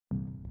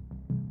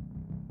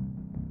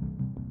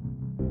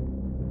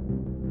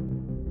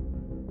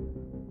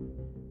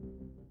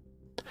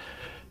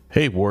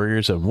Hey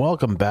Warriors, and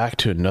welcome back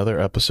to another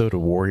episode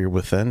of Warrior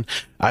Within.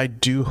 I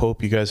do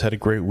hope you guys had a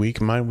great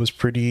week. Mine was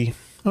pretty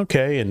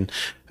okay, and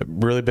I've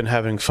really been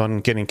having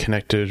fun getting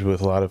connected with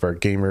a lot of our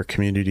gamer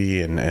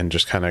community and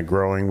just kind of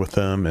growing with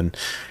them. And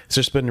it's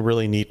just been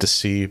really neat to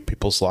see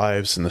people's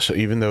lives, and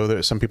even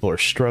though some people are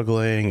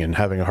struggling and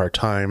having a hard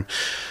time,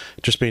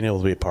 just being able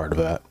to be a part of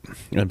that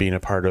and being a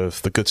part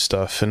of the good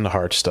stuff and the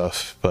hard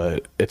stuff.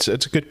 But it's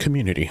a good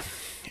community.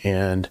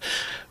 And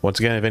once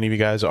again, if any of you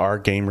guys are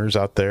gamers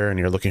out there and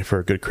you're looking for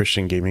a good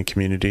Christian gaming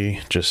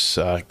community, just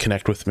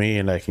connect with me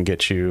and I can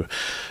get you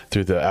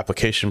through the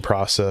application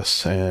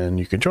process and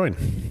you can join.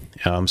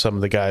 Some of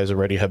the guys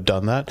already have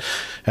done that.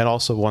 And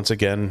also, once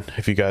again,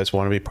 if you guys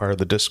want to be part of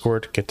the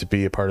Discord, get to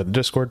be a part of the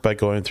Discord by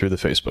going through the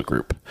Facebook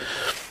group.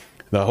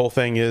 The whole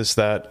thing is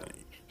that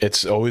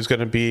it's always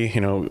going to be,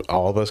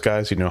 all of us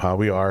guys, how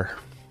we are.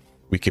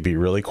 We could be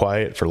really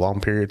quiet for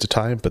long periods of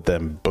time, but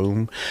then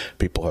boom,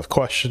 people have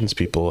questions,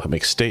 people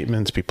make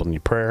statements, people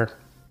need prayer,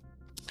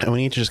 and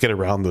we need to just get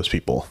around those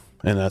people.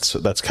 And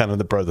that's kind of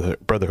the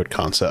brotherhood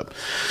concept.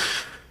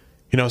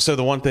 So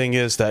the one thing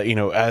is that,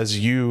 as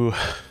you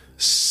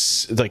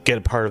get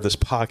a part of this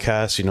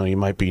podcast, you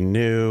might be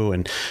new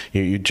and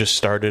you just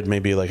started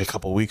maybe like a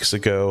couple weeks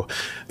ago.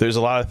 There's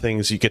a lot of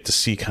things you get to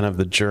see, kind of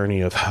the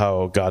journey of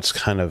how God's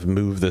kind of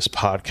moved this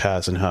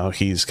podcast and how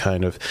he's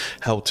kind of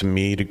helped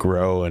me to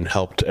grow and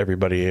helped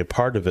everybody a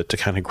part of it to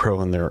kind of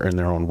grow in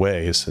their own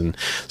ways. And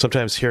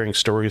sometimes hearing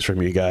stories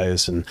from you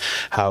guys and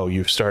how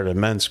you've started a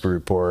men's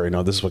group, or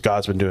this is what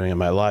God's been doing in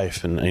my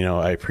life, and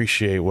I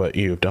appreciate what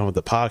you've done with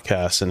the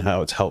podcast and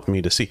how it's helped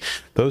me to see.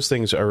 Those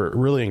things are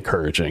really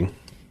encouraging.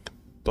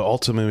 But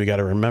ultimately, we got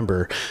to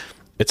remember,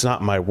 it's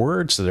not my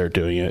words that are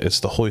doing it.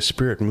 It's the Holy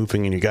Spirit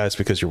moving in you guys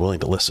because you're willing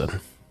to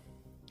listen.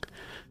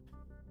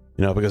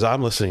 Because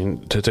I'm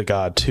listening to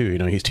God too.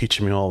 He's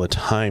teaching me all the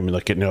time.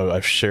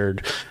 I've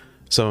shared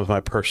some of my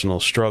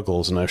personal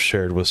struggles, and I've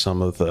shared with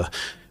some of the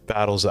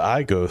battles that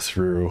I go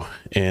through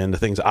and the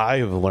things I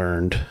have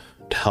learned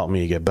to help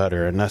me get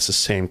better. And that's the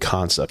same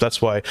concept.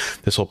 That's why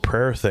this whole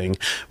prayer thing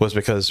was,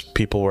 because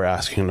people were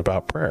asking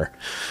about prayer.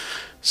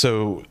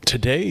 So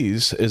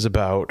today's is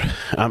about,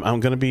 I'm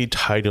going to be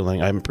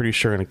titling, I'm pretty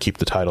sure I'm going to keep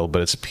the title,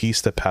 but it's Peace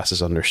That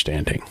Passes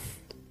Understanding.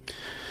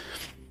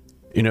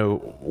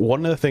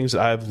 One of the things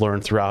that I've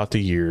learned throughout the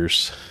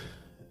years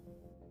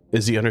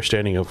is the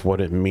understanding of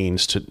what it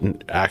means to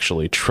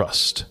actually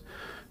trust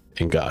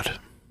in God.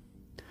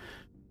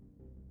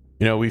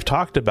 We've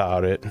talked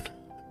about it,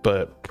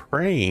 but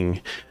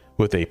praying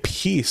with a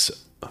peace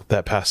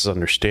that passes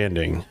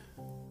understanding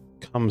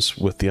comes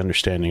with the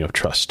understanding of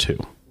trust too.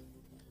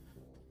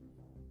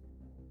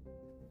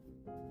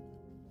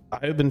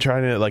 I've been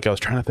I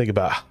was trying to think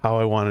about how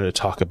I wanted to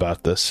talk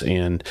about this.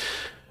 And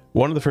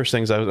one of the first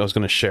things I was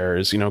going to share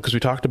is, because we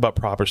talked about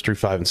Proverbs 3,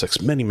 5, and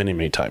 6 many, many,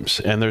 many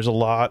times. And there's a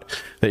lot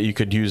that you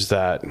could use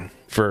that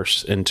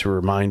verse and to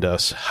remind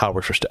us how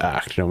we're supposed to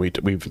act.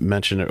 We've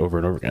mentioned it over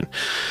and over again.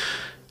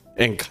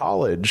 In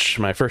college,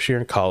 my first year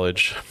in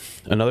college,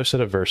 another set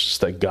of verses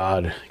that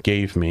God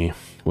gave me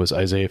was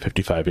Isaiah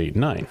 55, 8,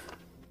 and 9.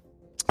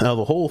 Now,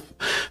 the whole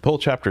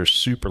chapter is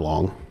super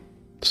long.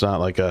 It's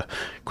not like a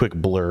quick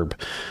blurb,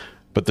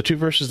 but the two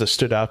verses that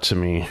stood out to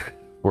me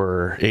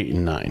were 8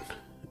 and 9,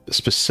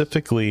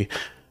 specifically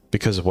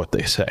because of what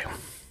they say.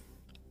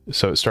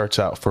 So it starts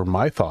out, "For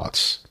my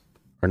thoughts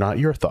are not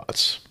your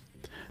thoughts,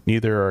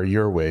 neither are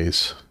your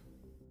ways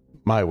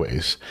my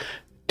ways,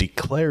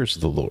 declares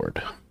the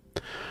Lord.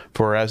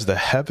 For as the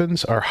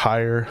heavens are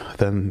higher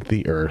than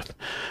the earth,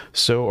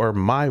 so are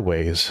my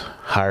ways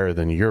higher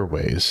than your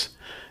ways,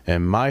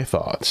 and my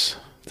thoughts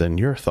than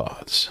your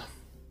thoughts."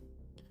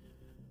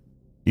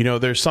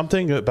 There's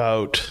something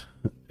about,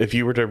 if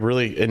you were to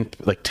really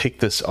take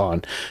this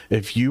on,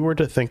 if you were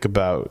to think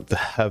about the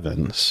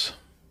heavens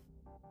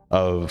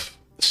of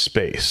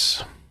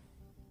space,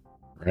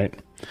 right?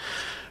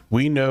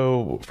 We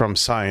know from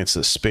science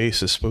that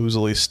space is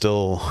supposedly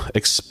still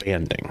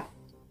expanding.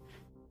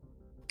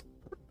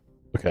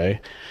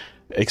 Okay?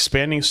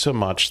 Expanding so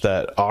much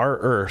that our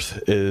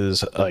Earth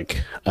is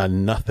like a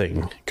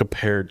nothing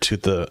compared to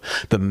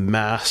the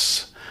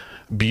mass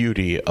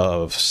beauty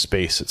of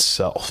space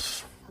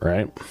itself.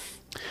 Right?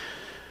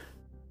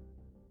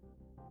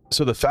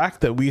 So the fact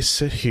that we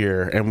sit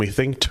here and we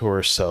think to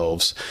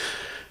ourselves,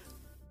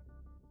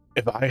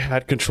 if I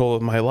had control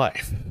of my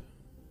life,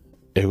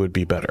 it would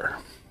be better.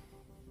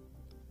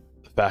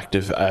 The fact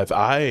if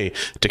I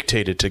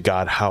dictated to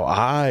God how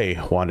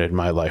I wanted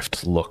my life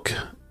to look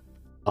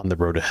on the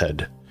road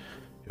ahead,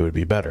 it would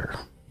be better.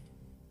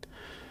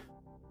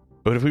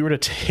 But if we were to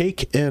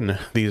take in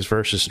these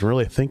verses and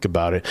really think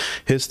about it,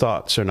 his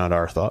thoughts are not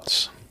our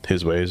thoughts.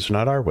 His ways are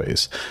not our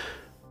ways.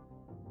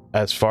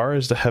 As far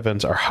as the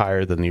heavens are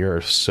higher than the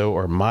earth, so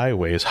are my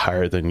ways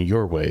higher than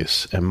your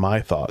ways, and my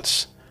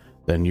thoughts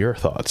than your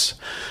thoughts.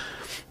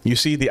 You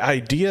see, the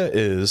idea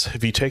is,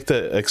 if you take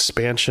the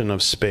expansion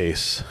of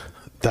space,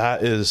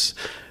 that is,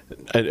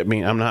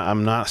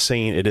 I'm not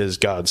saying it is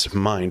God's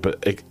mind,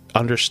 but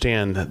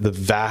understand the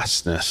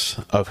vastness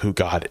of who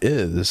God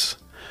is.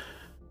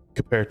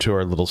 compared to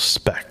our little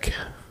speck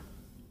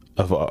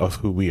of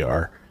who we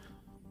are.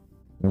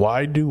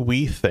 Why do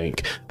we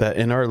think that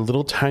in our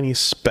little tiny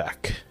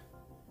speck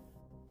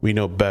we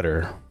know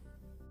better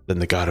than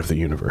the God of the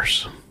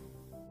universe?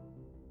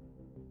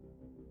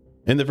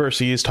 In the verse,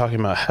 he is talking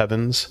about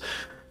heavens.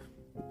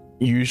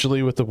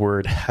 Usually with the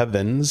word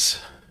heavens,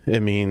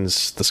 it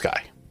means the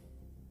sky.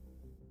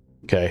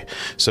 Okay,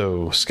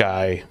 so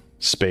sky,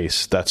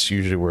 space, that's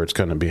usually where it's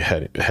going to be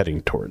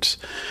heading towards.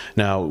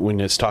 Now, when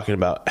it's talking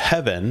about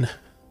heaven,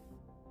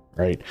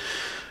 right,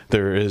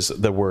 there is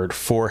the word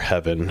for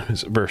heaven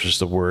versus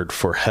the word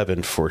for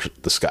heaven for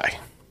the sky.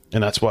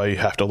 And that's why you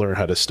have to learn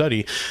how to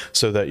study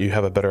so that you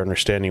have a better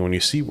understanding when you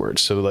see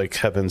words. So like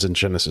heavens in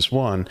Genesis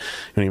 1,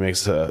 when he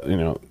makes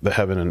the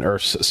heaven and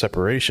earth's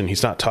separation,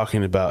 he's not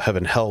talking about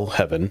heaven, hell,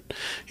 heaven.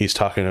 He's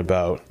talking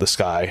about the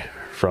sky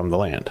from the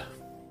land.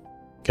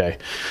 Okay.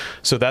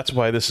 So that's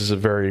why this is a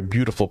very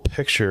beautiful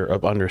picture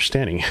of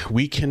understanding.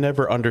 We can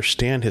never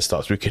understand his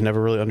thoughts. We can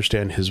never really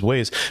understand his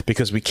ways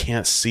because we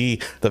can't see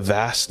the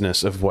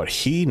vastness of what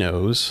he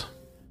knows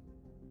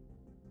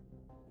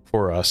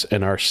for us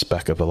in our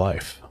speck of a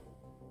life,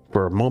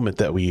 for a moment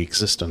that we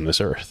exist on this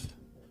earth.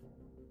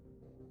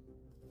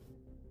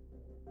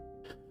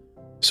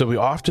 So we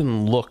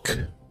often look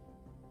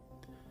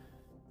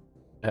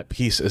at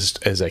peace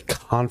as a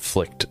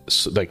conflict,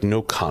 like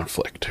no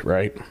conflict,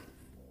 right?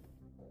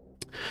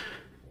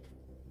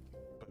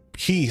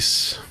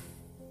 Peace,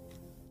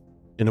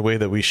 in a way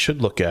that we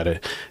should look at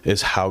it,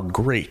 is how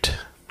great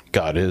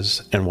God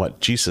is and what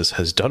Jesus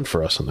has done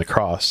for us on the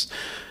cross,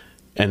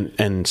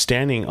 and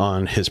standing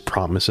on his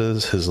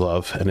promises, his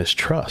love, and his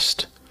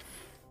trust,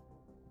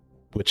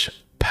 which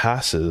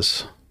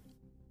passes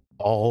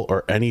all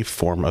or any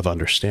form of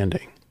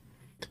understanding.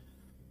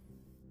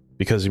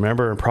 Because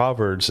remember in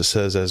Proverbs, it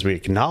says, as we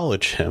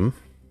acknowledge him,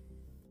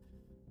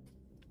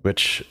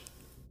 which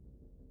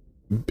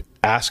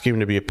ask him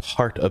to be a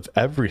part of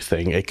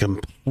everything, a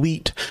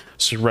complete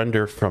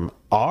surrender from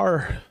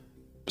our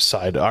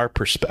side, our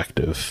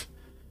perspective,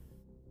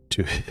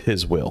 to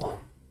his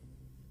will.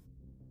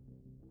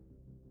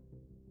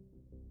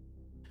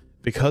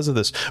 Because of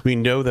this, we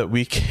know that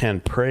we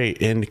can pray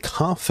in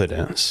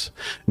confidence,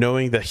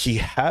 knowing that he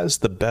has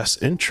the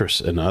best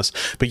interest in us,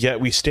 but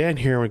yet we stand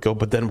here and we go,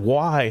 but then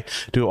why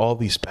do all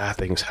these bad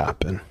things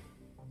happen?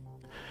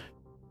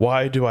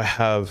 Why do I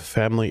have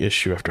family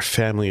issue after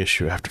family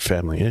issue after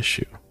family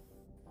issue?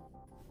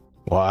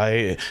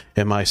 Why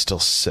am I still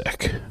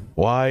sick?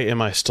 Why am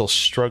I still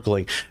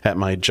struggling at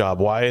my job?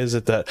 Why is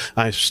it that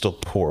I'm still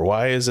poor?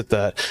 Why is it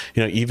that,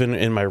 even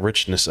in my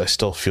richness, I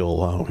still feel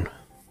alone?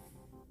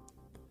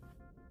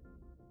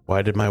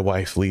 Why did my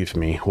wife leave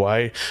me?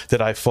 Why did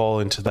I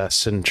fall into that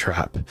sin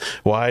trap?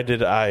 Why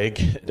did I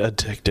get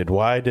addicted?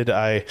 Why did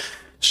I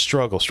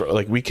struggle?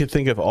 Like, we could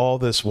think of all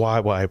this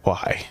why.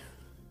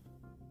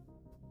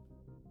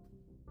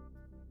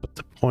 But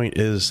the point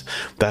is,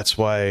 that's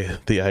why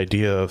the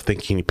idea of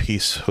thinking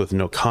peace with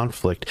no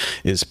conflict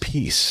is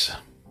peace.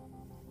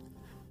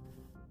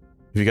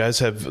 If you guys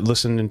have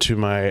listened into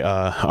my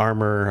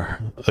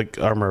Armor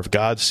of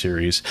God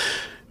series,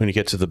 when you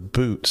get to the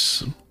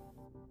boots,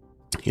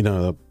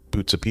 the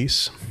boots of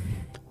peace,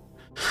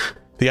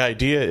 the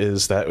idea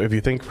is that if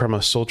you think from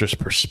a soldier's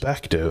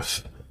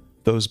perspective,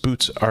 those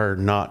boots are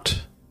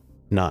not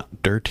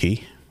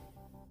dirty.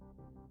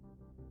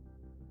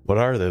 What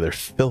are they? They're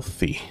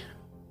filthy.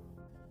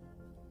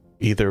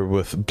 Either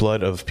with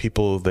blood of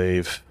people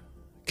they've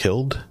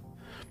killed,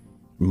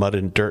 mud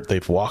and dirt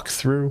they've walked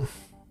through,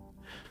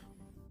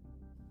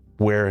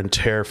 wear and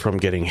tear from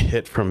getting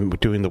hit from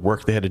doing the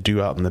work they had to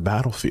do out in the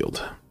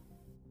battlefield,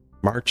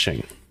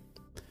 marching.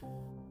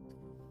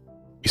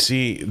 You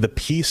see, the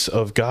peace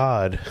of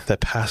God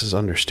that passes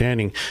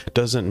understanding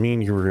doesn't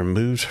mean you're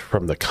removed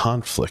from the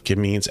conflict. It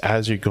means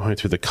as you're going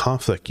through the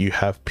conflict, you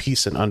have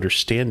peace and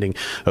understanding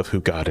of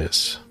who God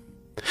is.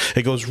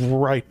 It goes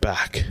right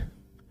back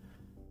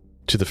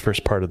to the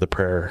first part of the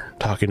prayer,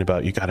 talking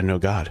about you got to know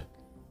God.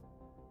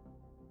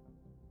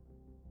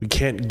 We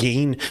can't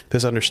gain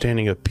this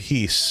understanding of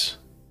peace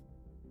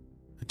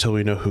until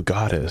we know who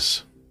God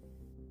is,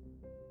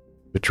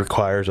 which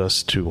requires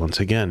us to, once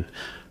again,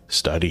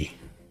 study,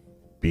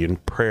 be in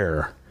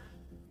prayer,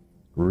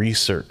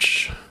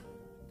 research,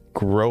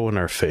 grow in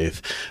our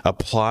faith,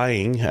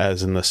 applying,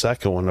 as in the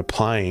second one,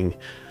 applying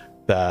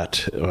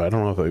that, I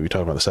don't know if we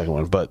talking about the second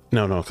one, but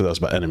no, because that was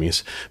about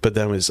enemies, but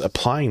then was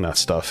applying that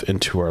stuff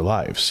into our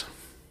lives,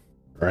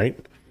 right?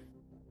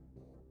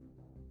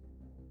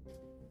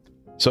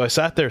 So I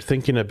sat there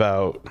thinking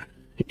about,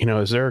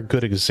 is there a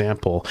good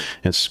example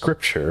in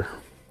scripture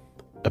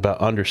about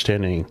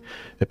understanding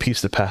a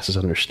peace that passes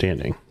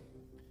understanding?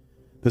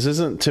 This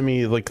isn't to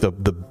me like the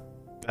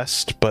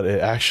best, but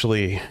it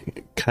actually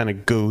kind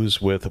of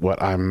goes with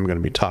what I'm going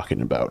to be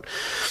talking about.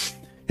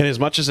 And as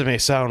much as it may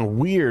sound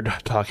weird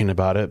talking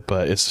about it,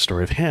 but it's the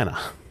story of Hannah.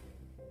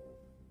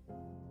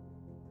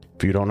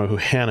 If you don't know who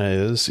Hannah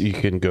is, you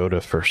can go to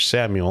 1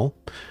 Samuel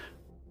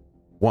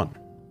 1.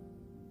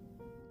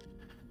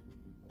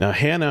 Now,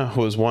 Hannah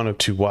was one of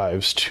two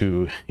wives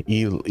to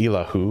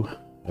Elihu,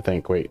 I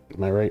think. Wait,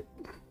 am I right?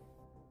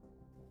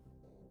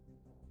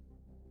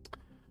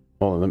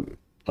 Hold on.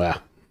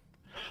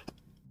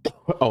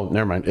 Oh,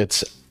 never mind.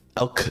 It's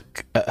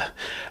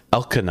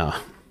Elkanah.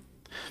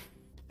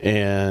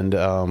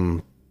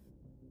 And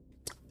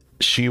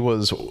she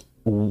was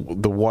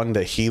the one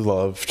that he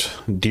loved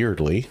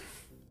dearly.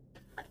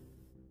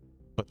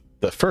 But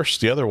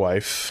the other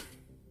wife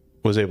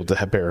was able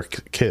to bear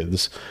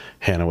kids.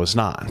 Hannah was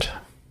not.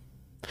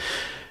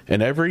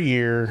 And every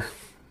year,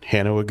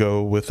 Hannah would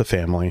go with the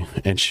family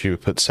and she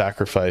would put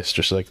sacrifice,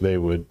 just like they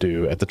would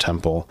do at the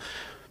temple,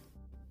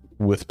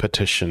 with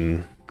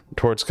petition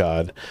towards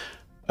God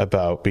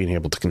about being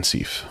able to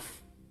conceive.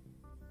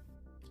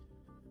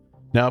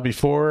 Now,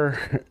 before,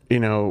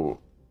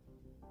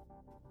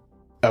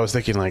 I was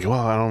thinking like, well,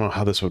 I don't know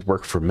how this would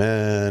work for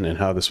men and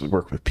how this would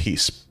work with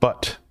peace,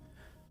 but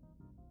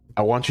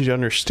I want you to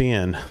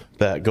understand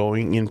that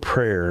going in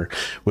prayer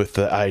with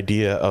the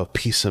idea of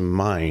peace of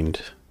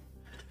mind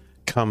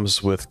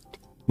comes with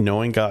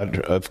knowing God,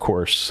 of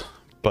course,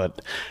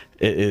 but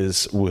it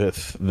is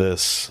with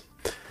this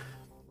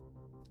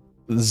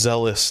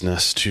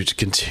zealousness to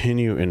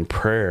continue in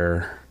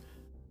prayer,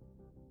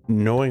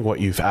 knowing what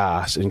you've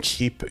asked, and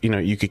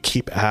you could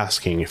keep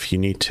asking if you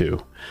need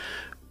to,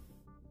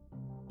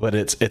 but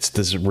it's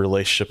this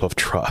relationship of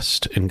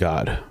trust in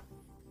God.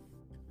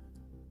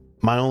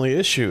 My only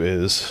issue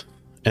is,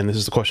 and this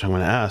is the question I'm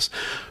going to ask,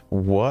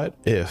 what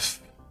if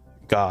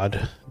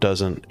God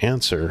doesn't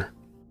answer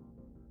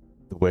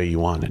the way you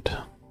wanted?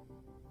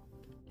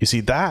 You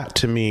see, that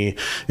to me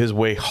is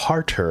way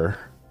harder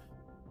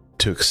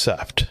to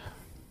accept.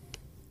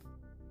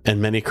 And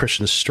many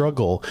Christians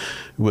struggle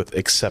with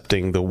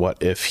accepting the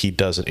what if he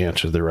doesn't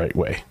answer the right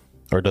way,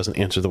 or doesn't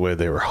answer the way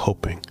they were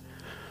hoping.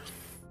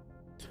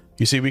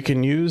 You see, we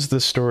can use the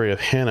story of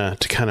Hannah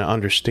to kind of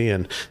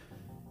understand.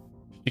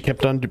 She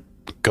kept on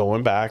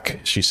going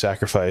back. She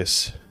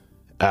sacrificed,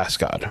 asked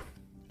God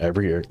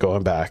every year,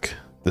 going back.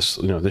 This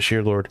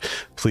year, Lord,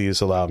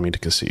 please allow me to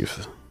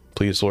conceive.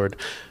 Please, Lord,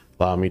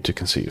 allow me to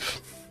conceive.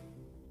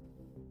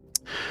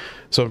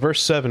 So in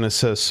verse 7, it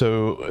says,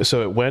 so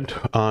it went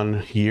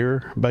on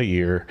year by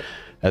year,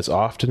 as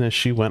often as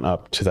she went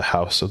up to the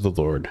house of the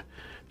Lord,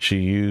 she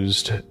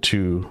used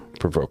to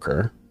provoke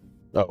her.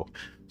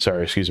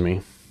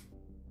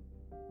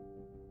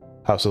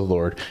 House of the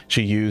Lord,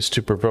 she used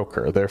to provoke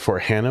her. Therefore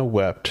Hannah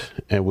wept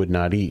and would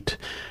not eat.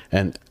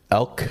 And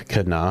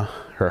Elkanah,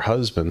 her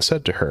husband,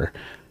 said to her,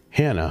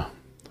 Hannah,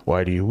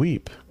 why do you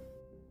weep?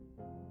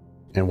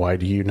 And why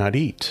do you not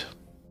eat?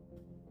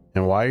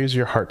 And why is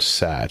your heart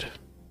sad?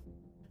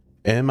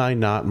 Am I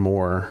not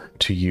more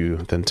to you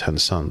than 10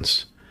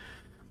 sons?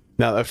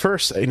 Now, at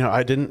first,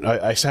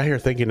 I sat here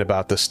thinking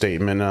about this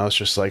statement, and I was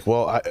just like,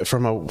 well,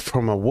 from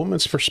a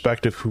woman's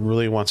perspective who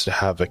really wants to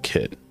have a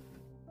kid,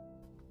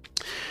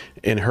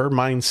 in her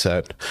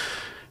mindset,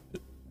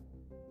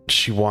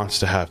 she wants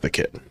to have the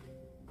kid.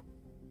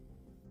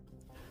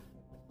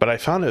 But I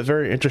found it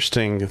very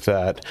interesting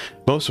that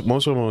most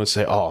women would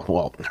say, oh,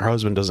 well, her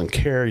husband doesn't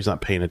care, he's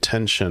not paying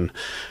attention,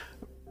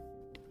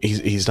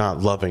 he's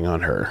not loving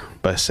on her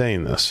by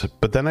saying this.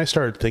 But then I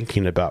started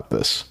thinking about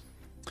this.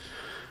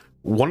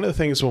 One of the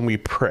things when we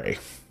pray,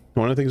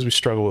 one of the things we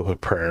struggle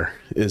with prayer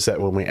is that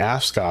when we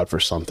ask God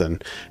for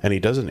something and he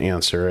doesn't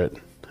answer it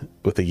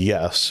with a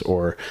yes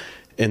or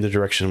in the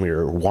direction we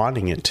are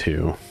wanting it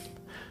to,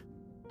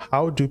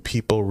 how do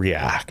people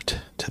react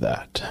to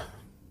that?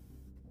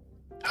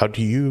 How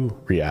do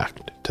you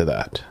react to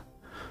that?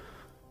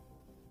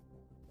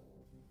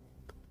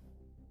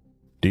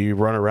 Do you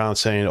run around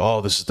saying, oh,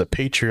 this is the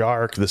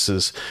patriarch, this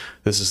is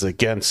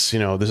against,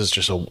 this is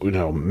just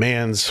a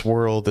man's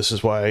world, this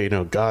is why,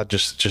 God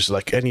just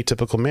like any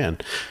typical man?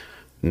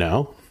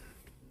 No.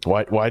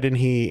 Why didn't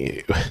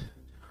he?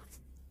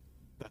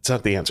 That's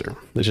not the answer.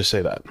 Let's just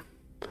say that.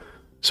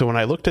 So when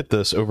I looked at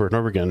this over and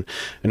over again,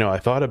 I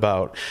thought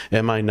about,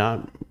 am I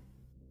not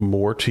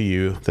more to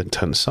you than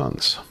 10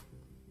 sons?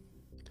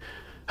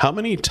 How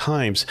many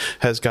times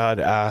has God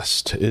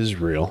asked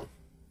Israel?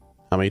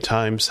 How many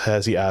times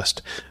has he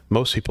asked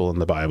most people in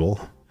the Bible,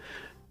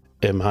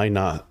 am I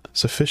not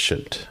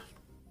sufficient?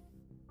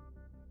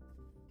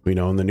 We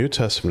know in the New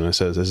Testament it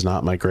says, is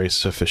not my grace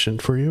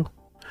sufficient for you?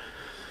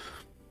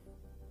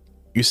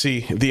 You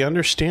see, the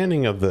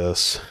understanding of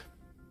this,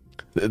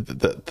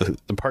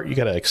 the part you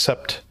got to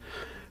accept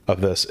of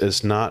this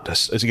is you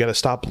got to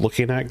stop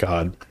looking at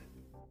God.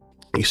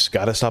 You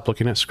got to stop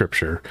looking at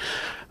Scripture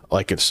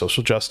like it's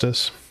social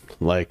justice,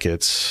 like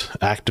it's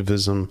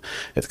activism.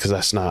 Because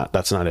that's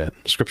not it.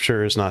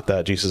 Scripture is not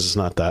that. Jesus is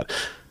not that.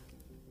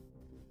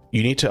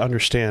 You need to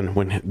understand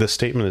when this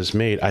statement is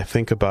made, I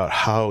think about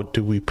how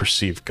do we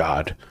perceive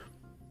God?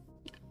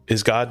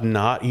 Is God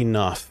not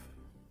enough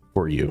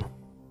for you?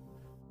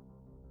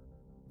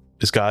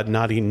 Is God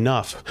not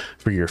enough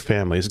for your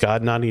family? Is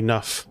God not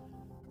enough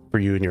for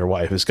you and your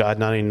wife? Is God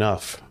not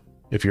enough,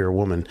 if you're a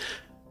woman,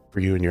 for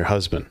you and your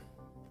husband?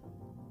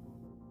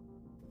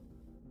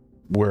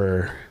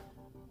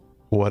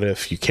 What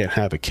if you can't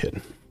have a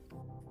kid?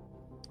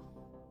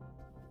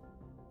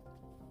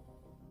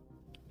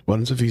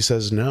 What if he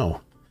says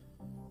no?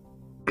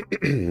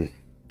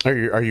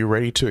 Are you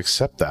ready to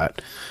accept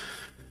that?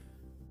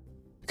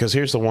 Because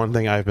here's the one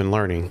thing I've been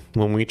learning.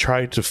 When we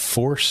try to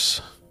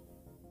force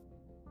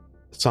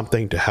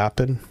something to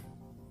happen,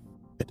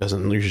 it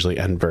doesn't usually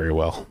end very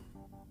well.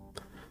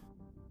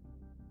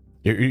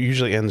 It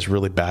usually ends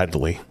really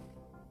badly.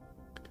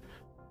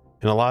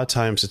 And a lot of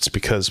times it's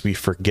because we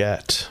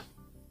forget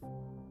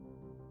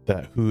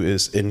that who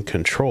is in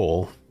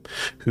control,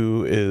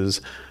 who is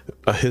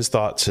his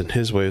thoughts and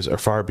his ways are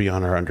far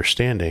beyond our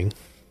understanding,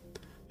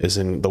 is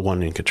in the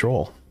one in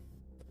control.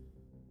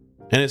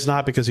 And it's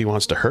not because he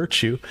wants to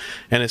hurt you,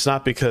 and it's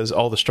not because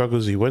all the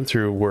struggles you went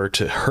through were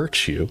to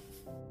hurt you.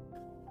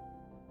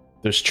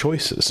 There's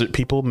choices.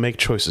 People make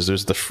choices.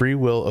 There's the free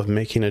will of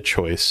making a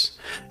choice,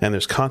 and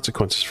there's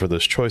consequences for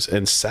this choice.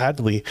 And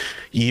sadly,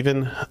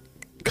 even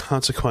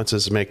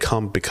consequences may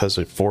come because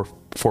of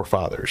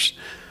forefathers,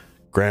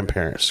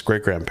 grandparents,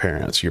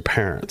 great-grandparents, your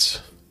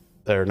parents,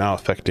 that are now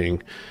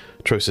affecting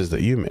choices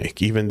that you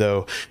make, even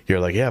though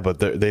you're like, yeah,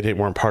 but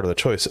weren't part of the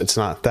choice. It's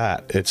not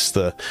that. It's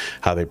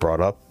how they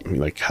brought up,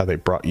 like how they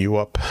brought you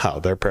up, how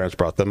their parents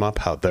brought them up,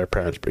 how their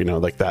parents,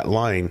 like that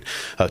line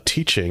of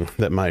teaching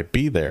that might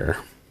be there.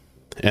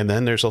 And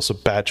then there's also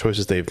bad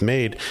choices they've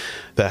made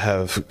that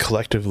have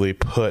collectively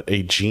put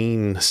a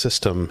gene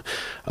system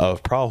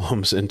of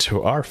problems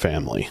into our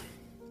family.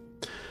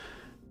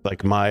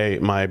 Like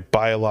my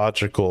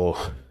biological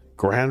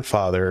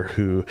grandfather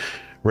who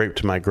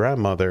raped my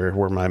grandmother,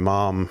 where my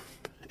mom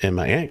and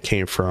my aunt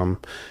came from,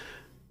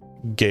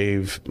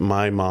 gave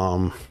my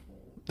mom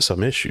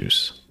some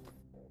issues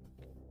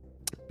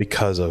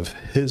because of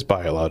his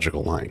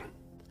biological line.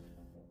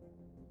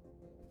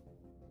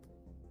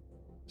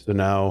 So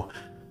now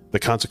the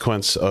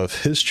consequence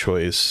of his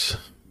choice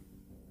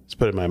is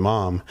put in my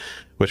mom,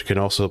 which can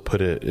also put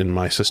it in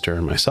my sister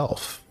and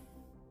myself,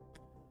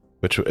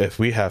 which if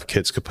we have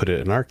kids could put it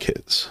in our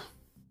kids.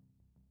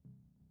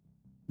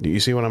 You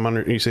see what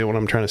you see what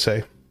I'm trying to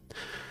say?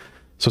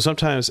 So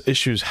sometimes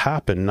issues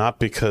happen not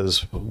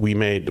because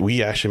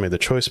we actually made the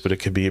choice, but it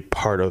could be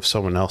part of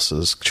someone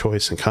else's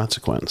choice and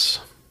consequence.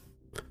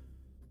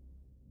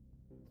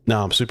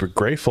 Now I'm super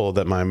grateful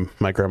that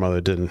my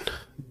grandmother didn't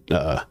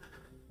have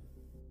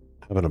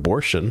an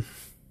abortion,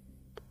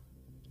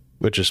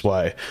 which is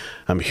why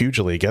I'm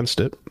hugely against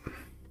it,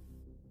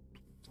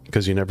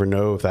 because you never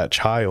know if that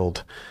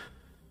child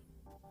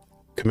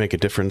could make a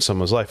difference in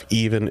someone's life,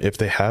 even if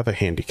they have a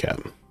handicap.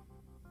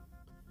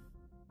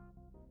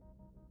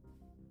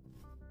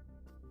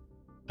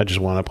 I just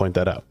want to point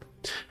that out.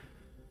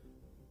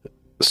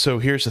 So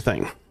here's the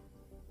thing.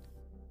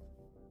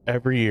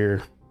 Every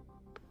year,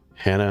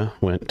 Hannah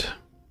went,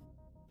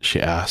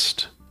 she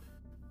asked,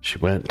 she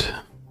went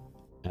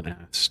and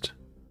asked,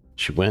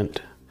 she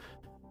went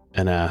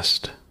and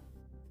asked.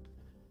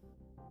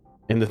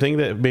 And the thing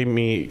that made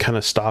me kind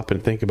of stop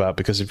and think about,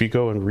 because if you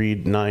go and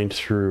read 9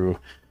 through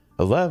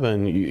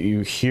 11, you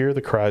hear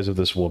the cries of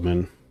this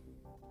woman,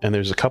 and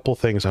there's a couple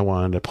things I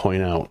wanted to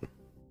point out.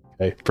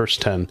 Okay, verse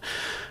 10,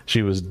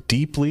 she was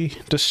deeply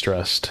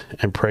distressed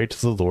and prayed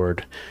to the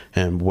Lord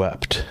and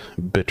wept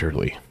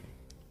bitterly.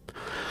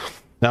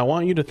 Now I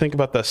want you to think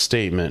about that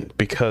statement,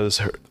 because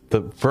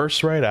the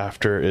verse right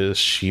after is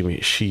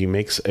she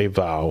makes a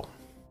vow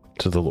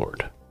to the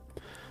Lord.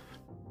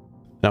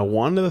 Now,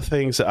 one of the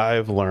things that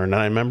I've learned,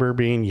 and I remember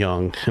being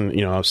young and,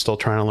 I was still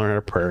trying to learn how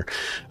to pray,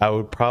 I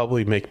would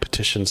probably make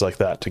petitions like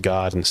that to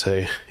God and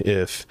say,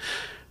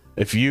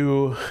 if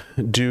you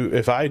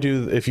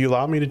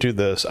allow me to do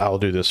this, I'll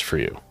do this for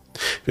you.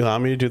 If you allow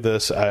me to do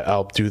this,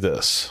 I'll do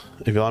this.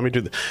 If you allow me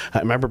to do I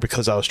remember,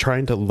 because I was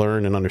trying to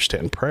learn and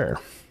understand prayer.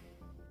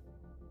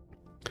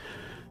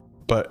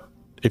 But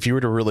if you were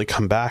to really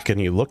come back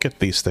and you look at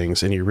these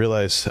things and you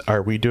realize,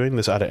 are we doing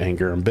this out of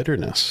anger and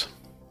bitterness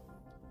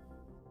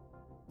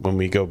when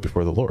we go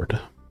before the Lord?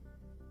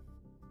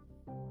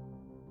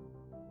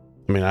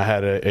 I mean, I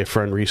had a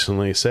friend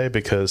recently say,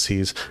 because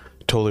he's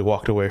totally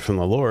walked away from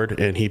the Lord,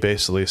 and he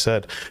basically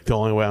said, the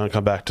only way I'm gonna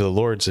come back to the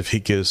Lord is if he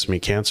gives me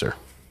cancer.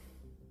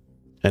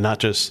 And not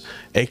just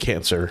a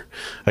cancer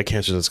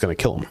that's gonna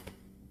kill him.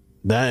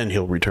 Then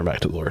he'll return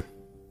back to the Lord.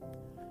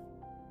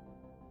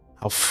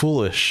 How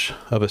foolish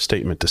of a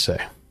statement to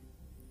say.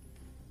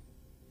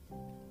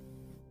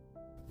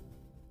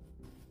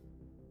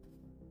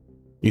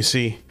 You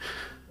see,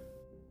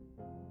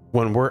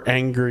 when we're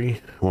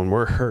angry, when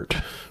we're hurt,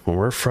 when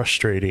we're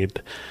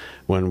frustrated,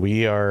 when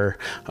we are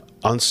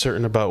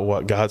uncertain about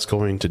what God's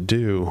going to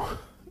do,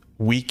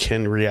 we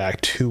can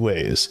react 2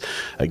 ways: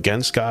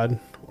 against God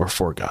or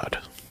for God.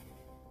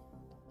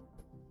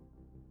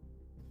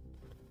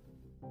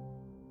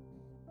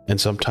 And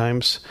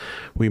sometimes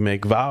we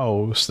make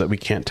vows that we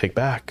can't take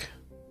back.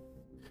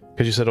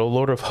 Because you said, O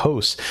Lord of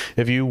hosts,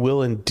 if you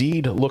will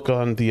indeed look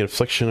on the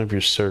affliction of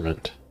your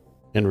servant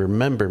and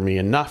remember me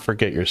and not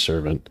forget your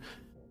servant,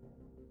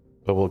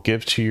 but will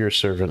give to your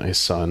servant a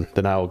son,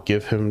 then I will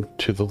give him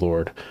to the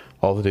Lord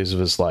all the days of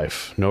his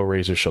life. No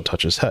razor shall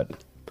touch his head.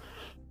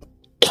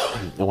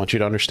 I want you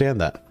to understand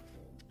that.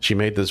 She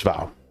made this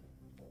vow.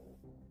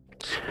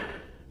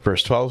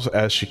 Verse 12,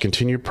 as she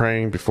continued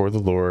praying before the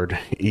Lord,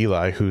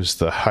 Eli, who's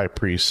the high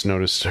priest,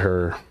 noticed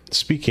her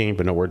speaking,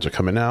 but no words are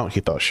coming out. He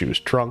thought she was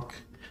drunk.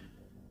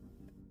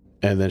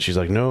 And then she's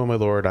like, no, my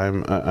Lord,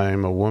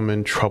 I'm a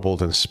woman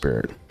troubled in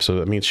spirit. So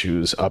that means she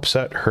was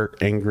upset, hurt,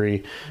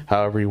 angry,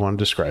 however you want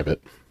to describe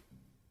it.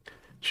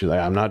 She's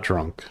like, I'm not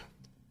drunk.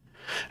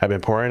 I've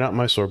been pouring out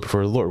my sword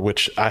before the Lord,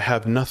 which I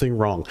have nothing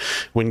wrong.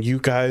 When you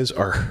guys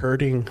are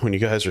hurting, when you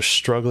guys are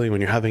struggling,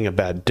 when you're having a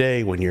bad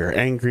day, when you're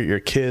angry at your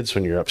kids,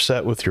 when you're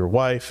upset with your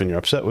wife and you're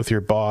upset with your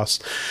boss,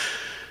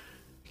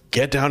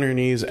 get down on your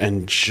knees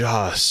and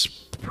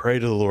just pray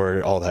to the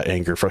Lord all that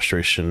anger,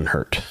 frustration, and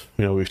hurt.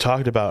 We've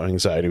talked about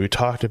anxiety. We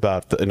talked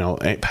about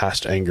the,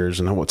 past angers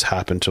and what's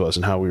happened to us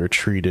and how we were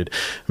treated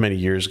many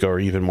years ago or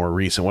even more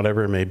recent,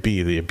 whatever it may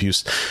be, the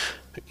abuse.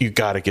 You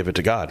got to give it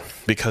to God,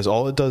 because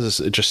all it does is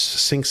it just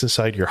sinks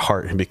inside your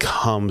heart and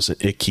becomes an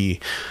icky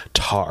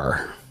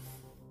tar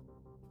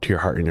to your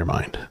heart and your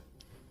mind.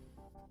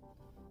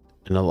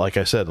 And like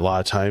I said, a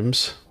lot of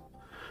times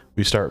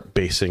we start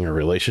basing our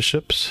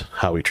relationships,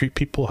 how we treat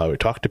people, how we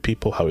talk to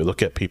people, how we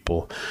look at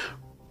people,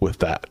 with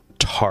that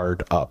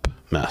tarred up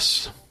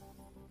mess.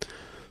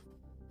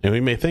 And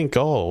we may think,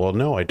 oh, well,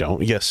 no, I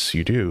don't. Yes,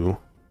 you do,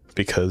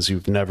 because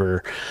you've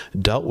never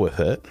dealt with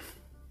it.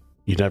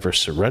 You never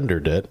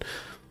surrendered it,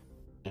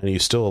 and you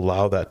still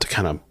allow that to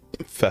kind of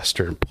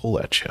fester and pull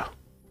at you.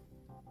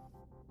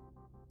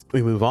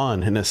 We move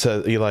on, and it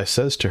says, Eli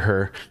says to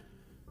her,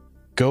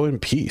 go in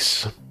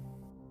peace.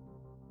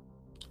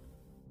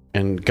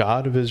 And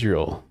God of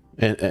Israel,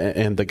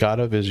 and the God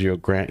of Israel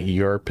grant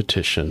your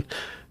petition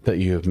that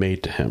you have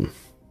made to him.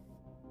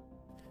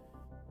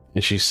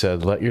 And she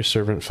said, let your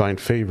servant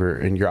find favor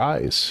in your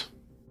eyes.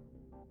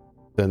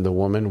 Then the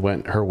woman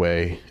went her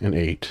way and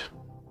ate.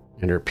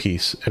 And her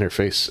peace and her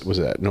face was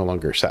no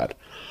longer sad.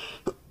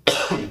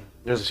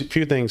 There's a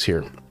few things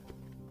here.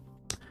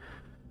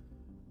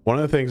 One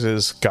of the things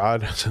is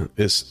God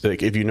is,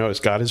 like, if you notice,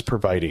 God is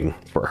providing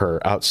for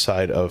her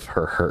outside of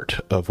her hurt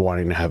of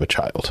wanting to have a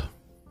child.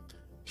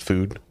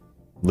 Food,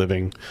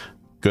 living,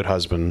 good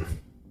husband,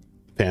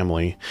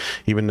 family.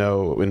 Even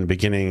though in the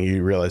beginning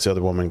you realize the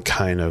other woman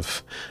kind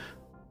of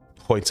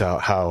points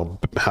out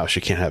how she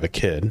can't have a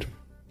kid.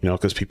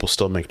 Because people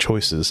still make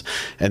choices,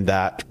 and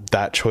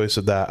that choice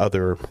of that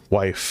other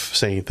wife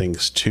saying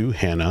things to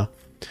Hannah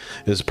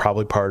is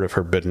probably part of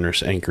her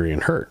bitterness, angry,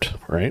 and hurt,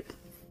 right?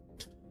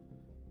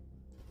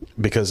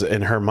 Because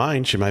in her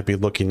mind, she might be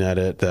looking at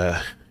it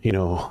that,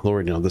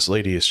 Lord, this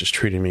lady is just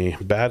treating me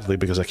badly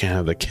because I can't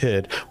have a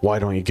kid. Why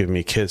don't you give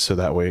me kids so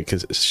that way,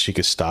 because she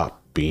could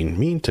stop being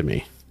mean to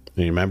me?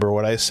 And you remember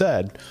what I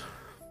said?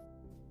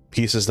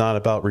 Peace is not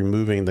about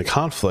removing the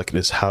conflict.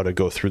 It's how to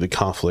go through the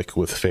conflict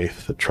with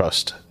faith,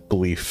 trust,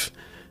 belief,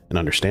 and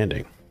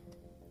understanding.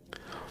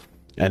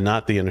 And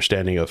not the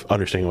understanding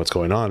what's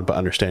going on, but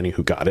understanding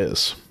who God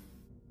is.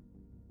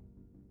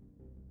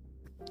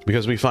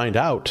 Because we find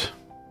out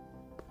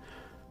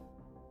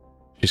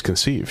she's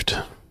conceived,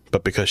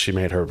 but because she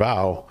made her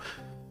vow,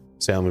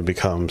 Samuel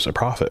becomes a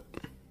prophet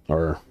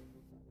or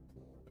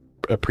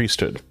a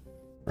priesthood,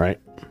 right?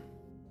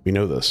 We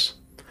know this.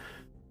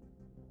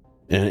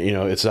 And,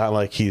 it's not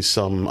like he's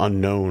some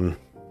unknown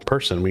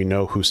person. We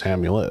know who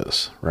Samuel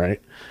is, right?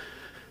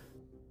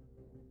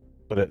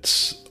 But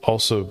it's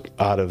also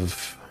out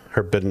of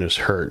her bitterness,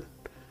 hurt,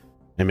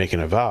 and making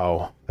a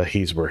vow that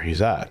he's where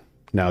he's at.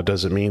 Now,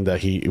 does it mean that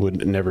he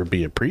would never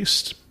be a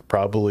priest?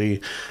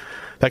 Probably.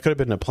 That could have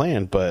been a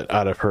plan, but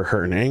out of her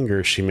hurt and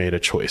anger, she made a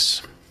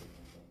choice.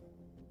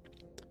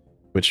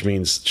 Which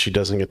means she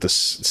doesn't get to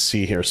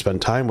see or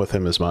spend time with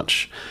him as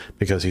much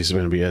because he's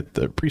going to be at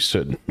the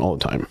priesthood all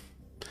the time.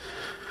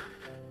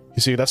 You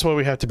see, that's why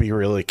we have to be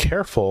really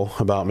careful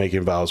about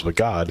making vows with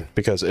God,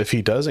 because if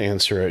he does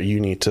answer it,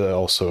 you need to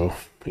also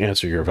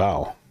answer your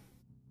vow.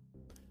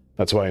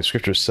 That's why in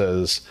scripture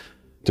says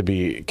to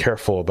be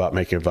careful about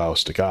making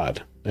vows to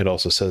God. It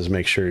also says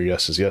make sure your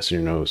yes is yes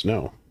and your no is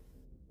no.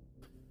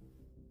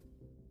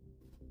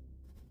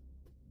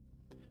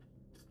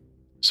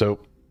 So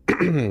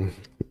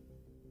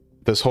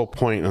this whole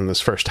point on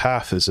this first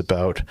half is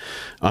about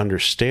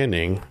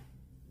understanding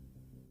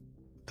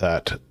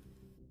that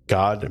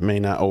God may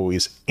not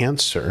always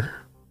answer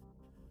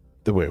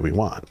the way we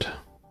want.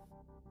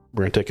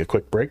 We're going to take a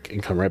quick break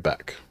and come right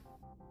back.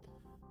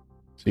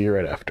 See you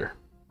right after.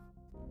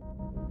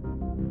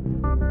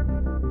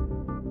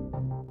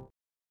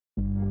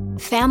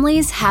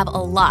 Families have a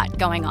lot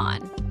going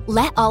on.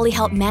 Let Ollie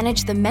help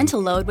manage the mental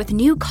load with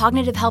new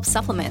cognitive help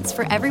supplements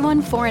for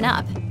everyone 4 and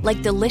up,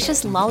 like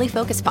delicious Lolly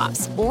Focus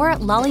Pops or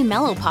Lolly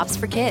Mellow Pops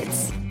for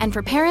kids. And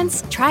for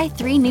parents, try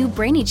 3 new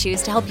Brainy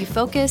Chews to help you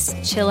focus,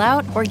 chill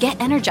out, or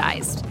get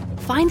energized.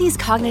 Find these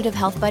cognitive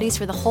health buddies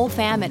for the whole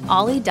fam at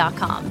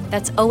ollie.com.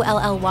 That's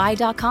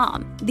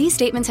OLLY.com. These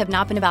statements have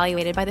not been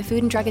evaluated by the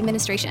Food and Drug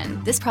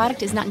Administration. This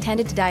product is not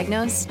intended to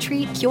diagnose,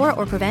 treat, cure,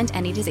 or prevent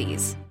any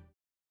disease.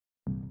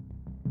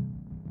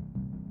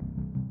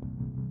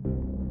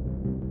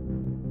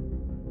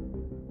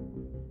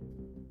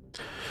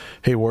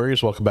 Hey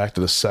Warriors, welcome back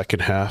to the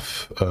second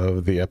half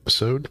of the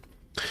episode.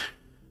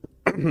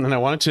 And I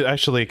wanted to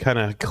actually kind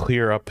of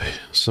clear up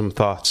some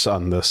thoughts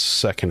on this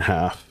second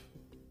half,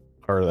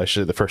 or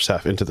actually the first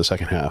half into the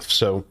second half.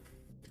 So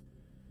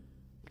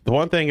the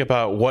one thing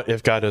about what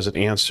if God doesn't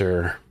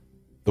answer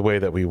the way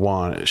that we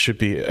want, it should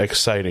be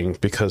exciting,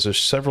 because there's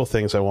several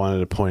things I wanted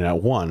to point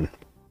out. One,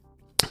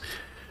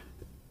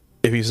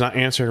 if he's not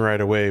answering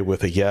right away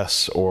with a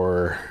yes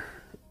or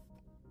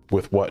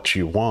with what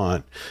you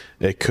want,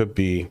 it could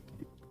be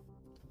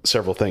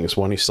several things.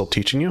 One, he's still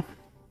teaching you.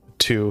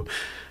 Two,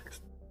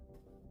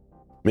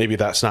 maybe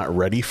that's not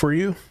ready for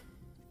you.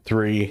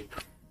 Three,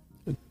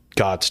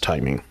 God's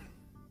timing.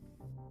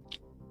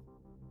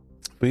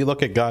 If we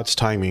look at God's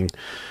timing,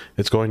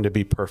 it's going to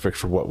be perfect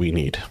for what we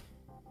need.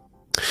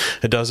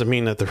 It doesn't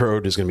mean that the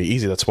road is going to be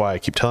easy. That's why I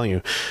keep telling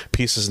you,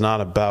 peace is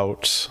not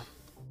about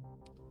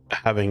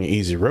having an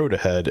easy road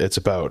ahead. It's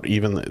about,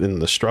 even in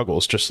the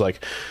struggles, just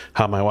like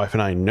how my wife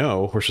and I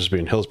know, we're supposed to be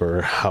in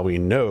Hillsborough, how we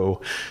know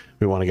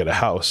we want to get a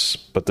house,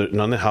 but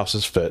none of the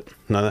houses fit.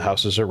 None of the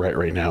houses are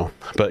right now.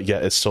 But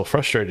yet it's still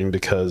frustrating,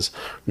 because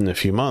in a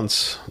few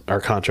months,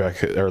 our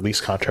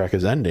lease contract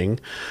is ending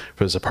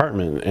for this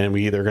apartment, and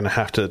we either going to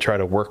have to try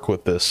to work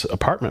with this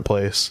apartment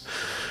place,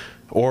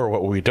 or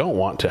what we don't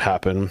want to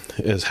happen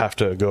is have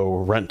to go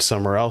rent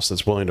somewhere else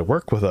that's willing to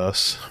work with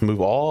us,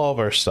 move all of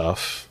our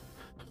stuff,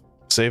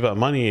 save up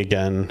money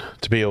again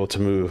to be able to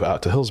move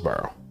out to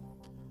Hillsborough,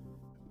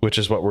 which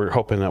is what we're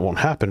hoping that won't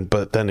happen.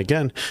 But then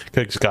again,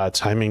 could God's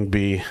timing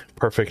be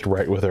perfect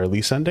right with our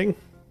lease ending?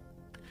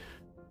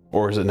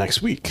 Or is it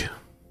next week?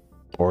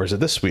 Or is it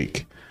this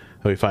week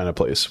that we find a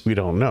place? We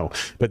don't know.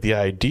 But the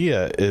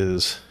idea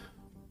is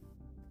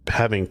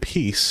having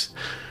peace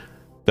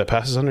that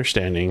passes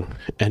understanding,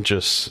 and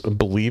just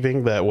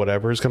believing that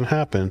whatever is going to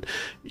happen,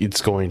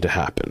 it's going to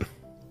happen.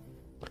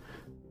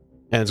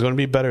 And it's going to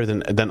be better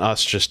than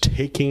us just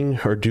taking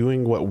or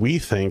doing what we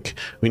think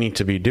we need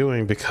to be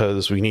doing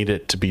because we need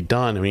it to be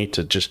done. And we need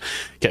to just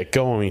get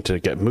going. We need to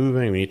get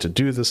moving. We need to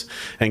do this.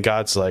 And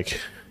God's like,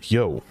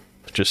 yo,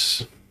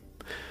 just,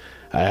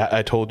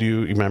 I told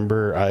you,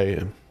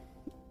 remember,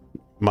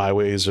 my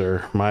ways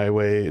are my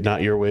way,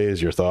 not your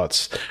ways, your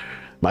thoughts.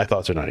 My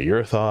thoughts are not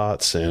your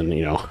thoughts. And,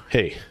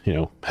 hey,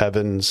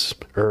 heavens,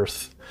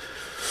 earth.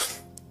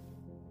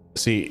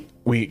 See,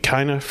 we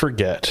kind of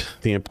forget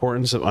the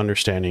importance of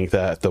understanding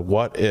that the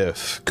what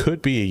if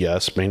could be a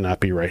yes, may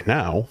not be right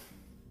now.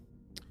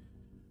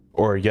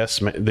 Or yes,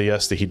 the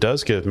yes that he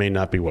does give may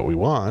not be what we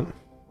want.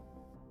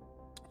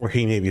 Or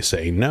he may be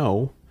saying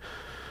no.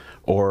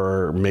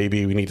 Or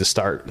maybe we need to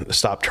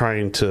stop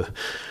trying to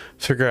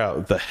figure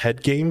out the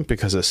head game,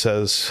 because it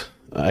says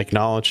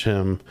acknowledge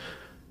him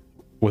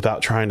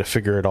without trying to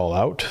figure it all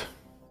out,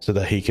 so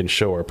that he can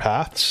show our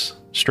paths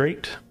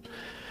straight.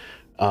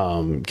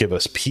 Give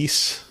us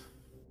peace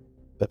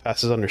that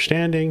passes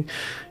understanding.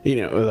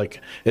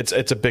 Like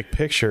it's a big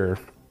picture.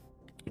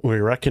 We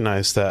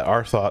recognize that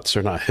our thoughts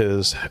are not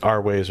his,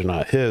 our ways are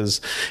not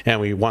his,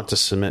 and we want to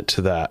submit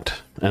to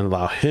that and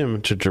allow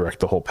him to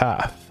direct the whole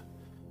path,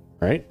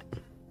 right?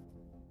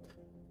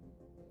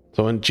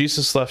 So when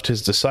Jesus left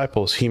his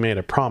disciples, he made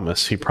a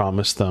promise. He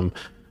promised them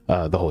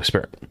the Holy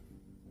Spirit.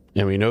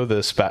 And we know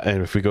this,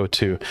 and if we go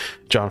to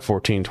John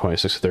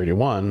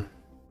 14:26-31,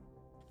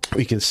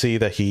 we can see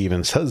that he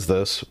even says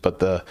this, but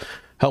the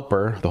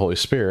Helper, the Holy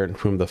Spirit,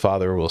 whom the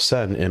Father will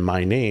send in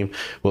my name,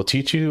 will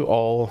teach you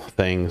all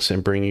things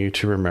and bring you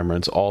to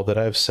remembrance all that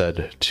I have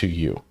said to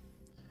you.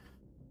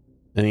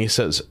 And he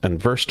says in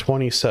verse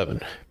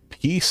 27,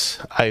 peace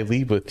I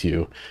leave with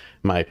you,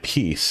 my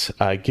peace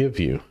I give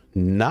you,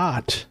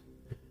 not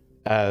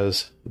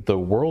as the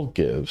world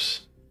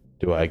gives,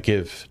 do I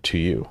give to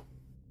you.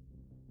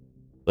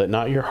 Let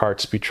not your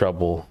hearts be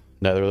troubled,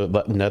 neither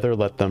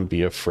let them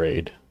be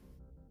afraid.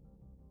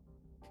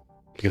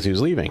 Because he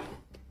was leaving.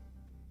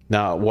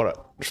 Now,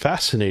 what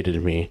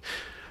fascinated me,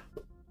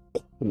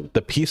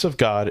 the peace of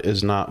God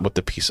is not what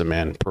the peace of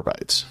man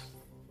provides.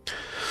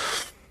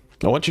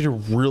 I want you to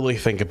really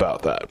think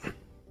about that.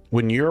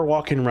 When you're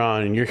walking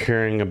around and you're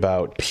hearing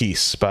about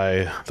peace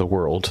by the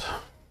world,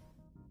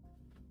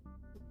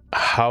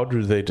 how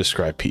do they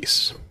describe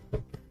peace?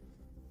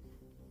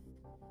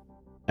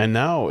 And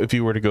now, if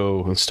you were to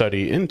go and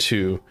study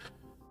into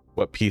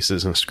what peace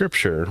is in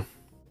Scripture,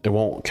 it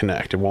won't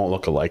connect. It won't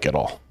look alike at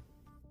all.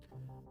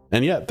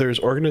 And yet, there's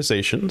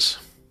organizations,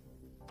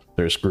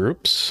 there's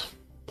groups,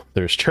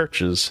 there's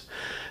churches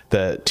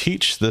that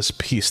teach this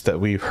peace that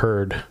we've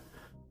heard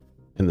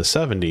in the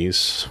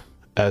 70s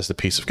as the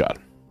peace of God.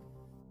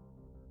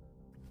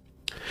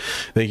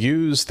 They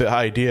use the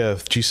idea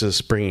of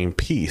Jesus bringing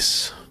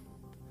peace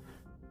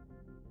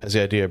as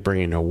the idea of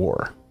bringing no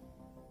war.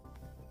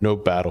 No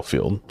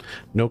battlefield,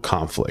 no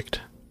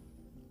conflict.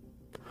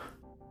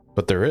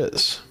 But there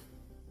is.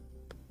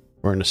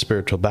 We're in a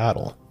spiritual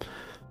battle.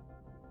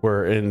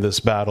 We're in this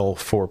battle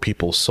for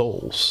people's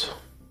souls.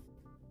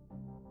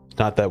 It's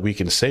not that we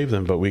can save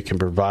them, but we can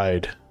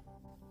provide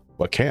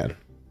what can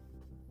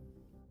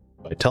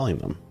by telling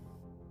them.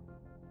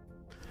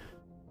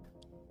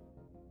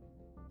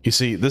 You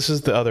see, this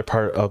is the other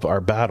part of our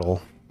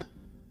battle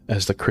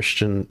as the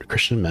Christian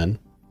men,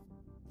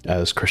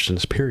 as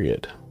Christians,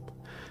 period.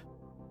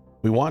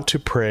 We want to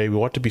pray. We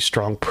want to be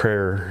strong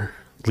prayer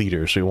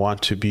leaders. We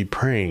want to be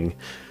praying,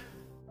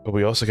 but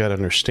we also got to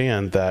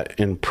understand that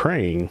in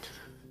praying,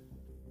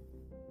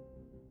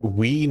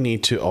 we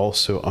need to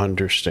also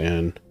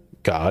understand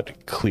God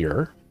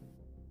clearer.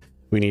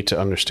 We need to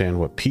understand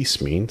what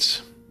peace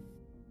means.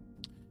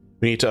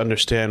 We need to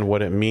understand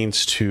what it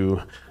means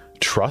to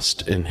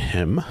trust in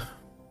Him.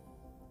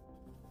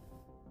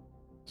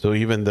 So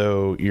even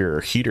though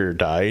your heater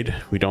died,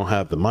 we don't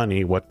have the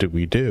money, what do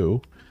we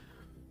do?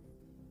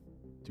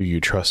 Do you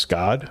trust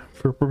God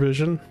for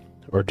provision,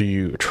 or do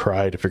you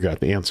try to figure out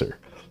the answer?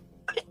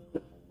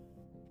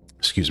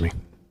 Excuse me.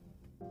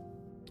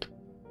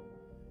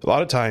 A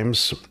lot of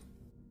times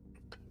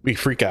we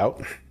freak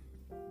out.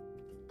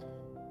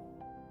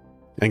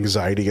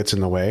 Anxiety gets in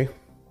the way.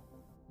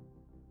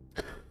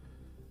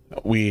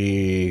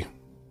 We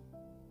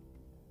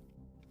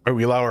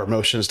allow our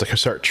emotions to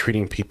start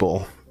treating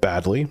people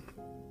badly.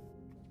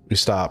 We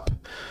stop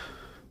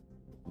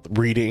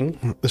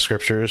reading the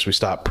scriptures. We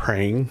stop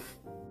praying.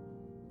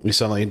 We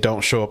suddenly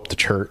don't show up to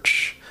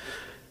church.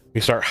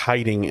 We start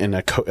hiding in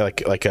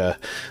like a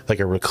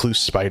recluse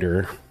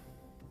spider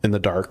in the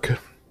dark,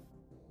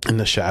 in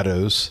the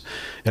shadows,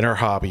 in our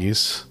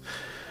hobbies.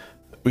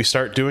 We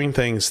start doing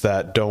things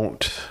that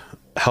don't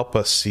help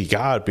us see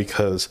God,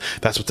 because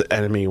that's what the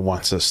enemy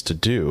wants us to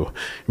do.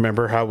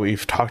 Remember how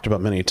we've talked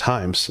about many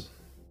times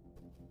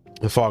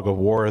the fog of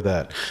war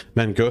that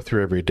men go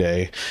through every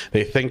day.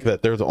 They think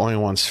that they're the only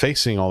ones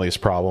facing all these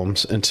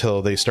problems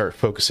until they start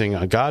focusing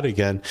on God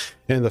again,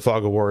 and the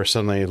fog of war is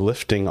suddenly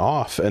lifting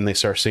off, and they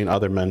start seeing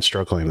other men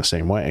struggling the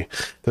same way.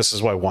 This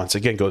is why, once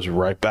again, goes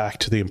right back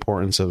to the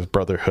importance of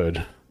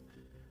brotherhood,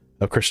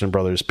 of Christian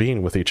brothers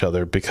being with each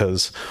other,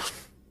 because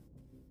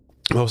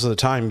most of the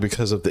time,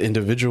 because of the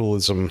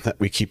individualism that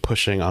we keep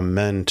pushing on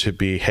men to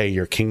be, hey,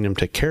 your kingdom,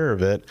 take care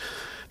of it.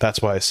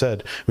 That's why I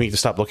said we need to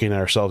stop looking at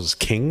ourselves as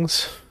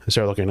kings and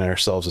start looking at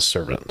ourselves as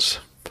servants.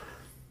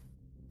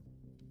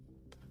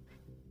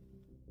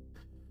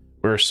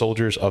 We're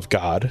soldiers of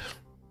God.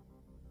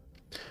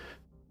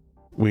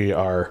 We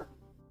are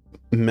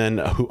men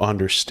who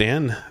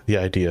understand the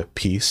idea of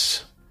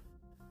peace.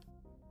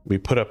 We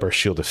put up our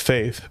shield of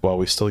faith while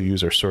we still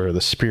use our sword of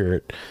the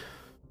Spirit,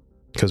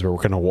 because we're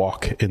going to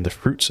walk in the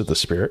fruits of the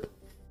Spirit.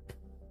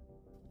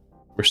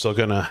 We're still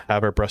going to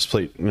have our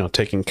breastplate,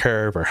 taken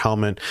care of, our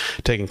helmet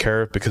taken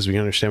care of, because we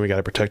understand we got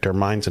to protect our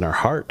minds and our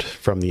heart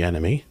from the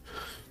enemy.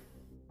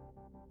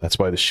 That's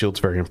why the shield's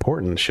very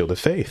important, the shield of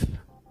faith.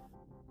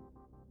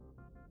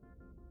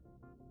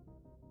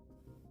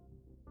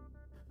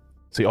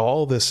 See,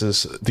 all this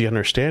is the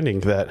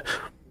understanding that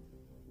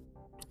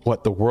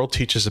what the world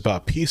teaches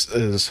about peace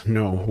is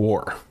no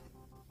war,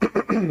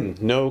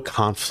 no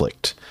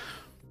conflict.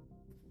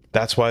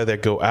 That's why they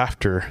go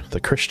after the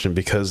Christian,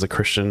 because the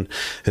Christian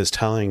is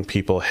telling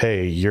people,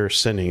 hey, you're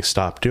sinning,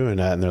 stop doing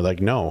that. And they're like,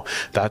 no,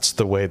 that's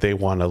the way they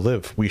want to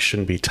live. We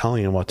shouldn't be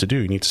telling them what to do.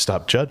 You need to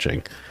stop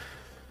judging.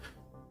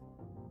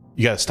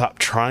 You got to stop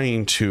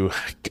trying to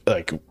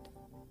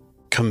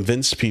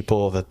convince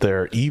people that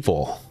they're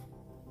evil.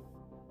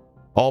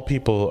 All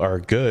people are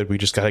good. We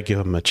just got to give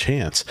them a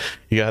chance.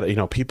 You got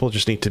to, people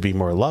just need to be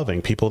more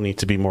loving. People need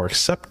to be more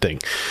accepting.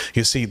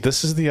 You see,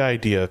 this is the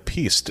idea of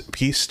peace.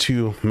 Peace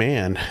to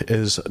man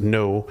is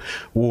no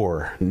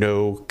war,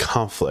 no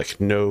conflict,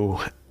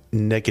 no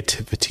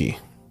negativity.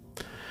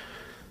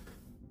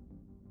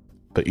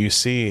 But you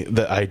see,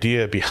 the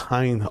idea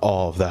behind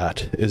all of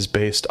that is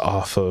based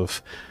off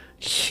of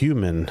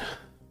human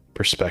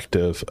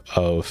perspective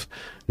of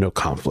no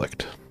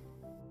conflict.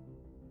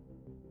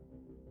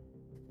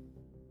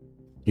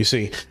 You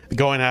see,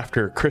 going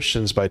after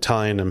Christians by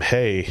telling them,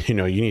 hey, you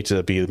need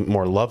to be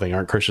more loving.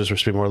 Aren't Christians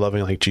supposed to be more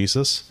loving like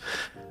Jesus?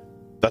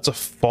 That's a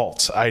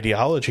false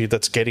ideology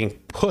that's getting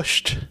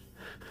pushed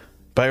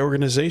by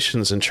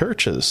organizations and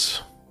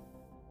churches.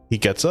 He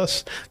gets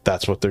us.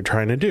 That's what they're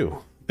trying to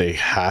do. They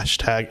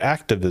hashtag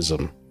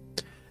activism,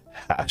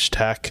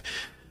 hashtag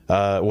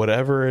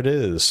whatever it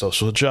is,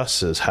 social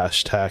justice,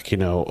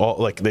 hashtag,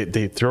 all,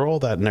 they throw all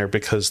that in there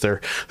because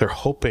they're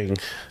hoping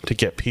to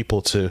get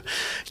people to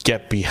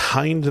get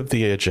behind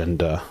the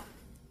agenda.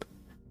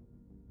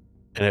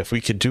 And if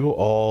we could do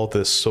all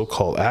this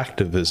so-called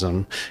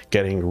activism,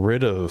 getting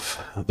rid of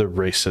the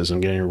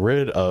racism, getting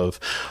rid of,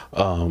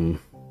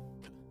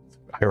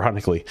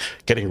 ironically,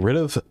 getting rid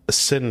of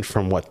sin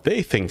from what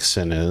they think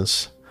sin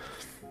is,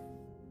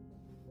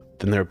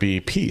 then there'd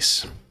be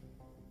peace.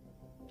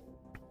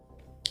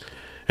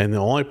 And the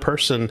only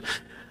person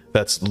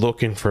that's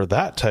looking for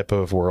that type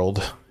of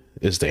world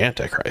is the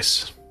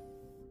Antichrist.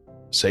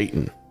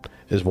 Satan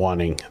is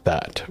wanting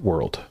that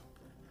world,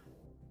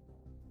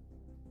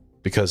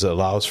 because it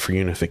allows for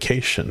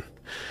unification,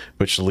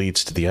 which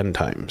leads to the end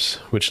times,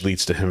 which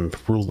leads to him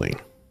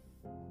ruling,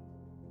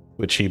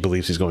 which he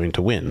believes he's going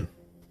to win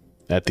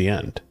at the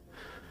end.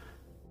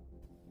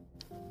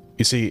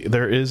 You see,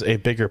 there is a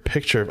bigger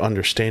picture of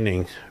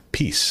understanding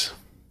peace.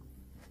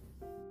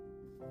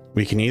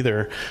 We can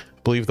either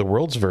believe the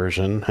world's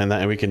version,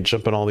 and we can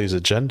jump on all these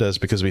agendas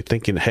because we're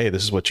thinking, hey,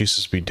 this is what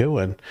Jesus be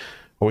doing.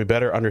 Or we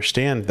better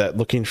understand that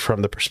looking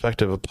from the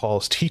perspective of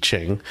Paul's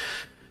teaching,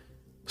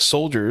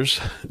 soldiers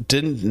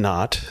did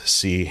not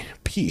see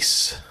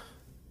peace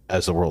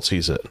as the world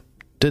sees it,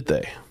 did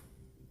they?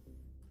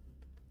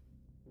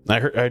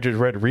 I just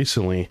read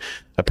recently,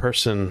 a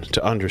person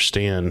to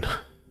understand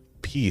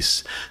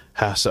peace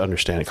has to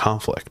understand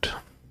conflict.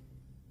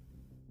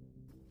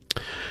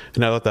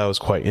 And I thought that was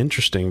quite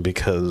interesting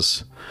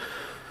because,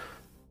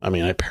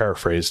 I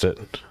paraphrased it,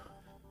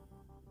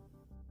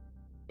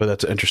 but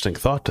that's an interesting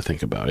thought to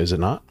think about, is it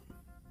not?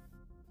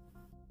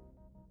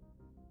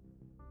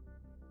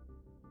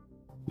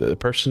 The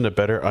person to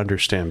better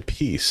understand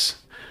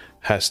peace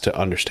has to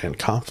understand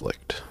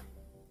conflict.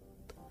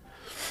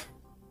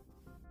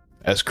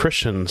 As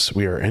Christians,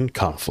 we are in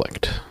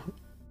conflict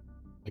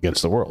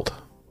against the world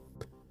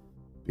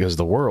because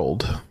the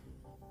world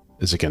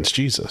is against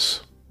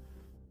Jesus.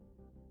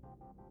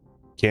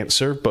 Can't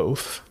serve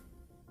both,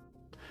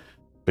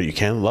 but you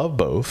can love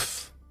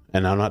both.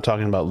 And I'm not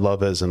talking about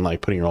love as in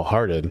like putting your whole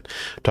heart in.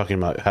 I'm talking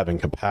about having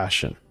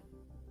compassion,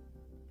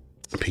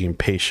 being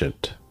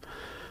patient,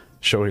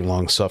 showing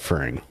long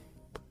suffering,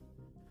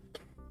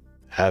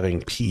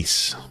 having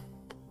peace.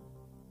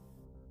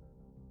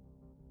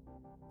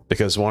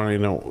 Because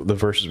one of the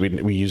verses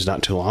we used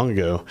not too long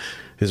ago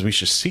is we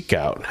should seek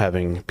out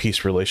having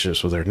peace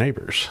relationships with our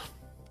neighbors.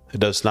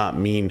 It does not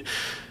mean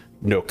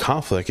no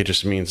conflict. It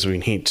just means we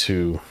need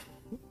to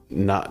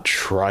not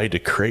try to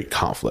create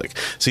conflict.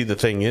 See, the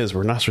thing is,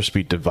 we're not supposed to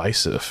be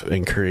divisive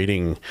in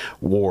creating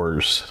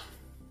wars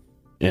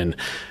and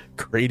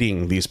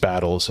creating these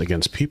battles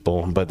against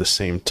people, but at the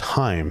same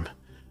time,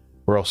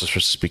 we're also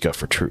supposed to speak up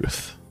for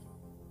truth.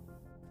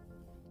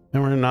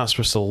 And we're not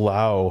supposed to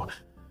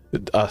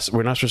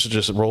we're not supposed to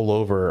just roll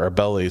over our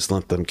bellies and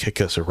let them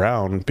kick us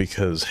around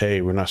because, hey,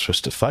 we're not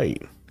supposed to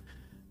fight.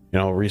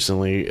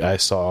 Recently I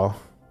saw,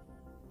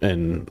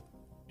 and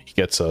he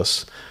gets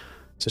us,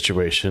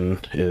 situation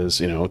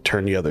is,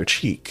 turn the other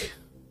cheek.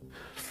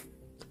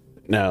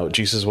 Now,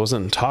 Jesus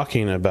wasn't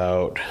talking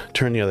about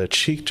turn the other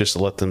cheek just to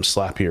let them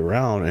slap you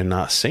around and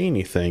not say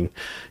anything.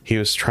 He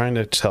was trying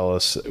to tell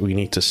us we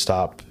need to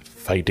stop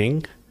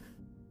fighting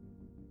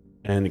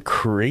and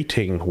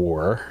creating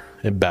war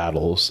and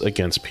battles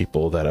against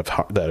people that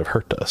have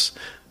hurt us.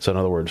 So in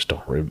other words,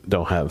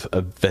 don't have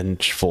a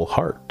vengeful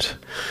heart.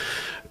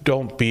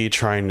 Don't be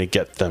trying to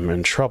get them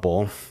in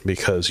trouble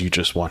because you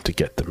just want to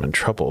get them in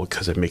trouble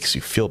because it makes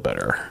you feel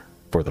better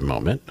for the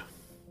moment.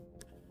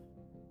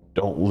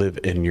 Don't live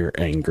in your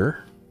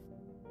anger.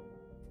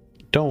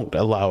 Don't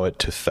allow it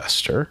to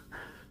fester.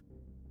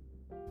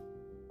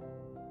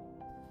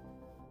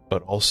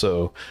 But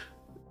also,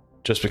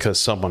 just because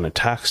someone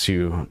attacks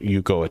you,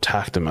 you go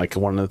attack them. Like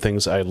one of the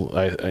things I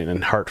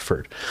in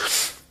Hartford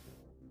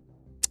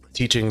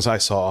teachings, I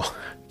saw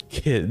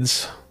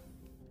kids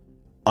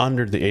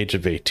under the age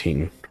of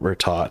 18 were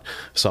taught,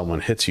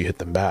 someone hits you, hit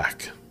them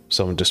back.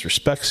 Someone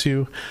disrespects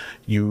you,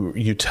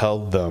 you tell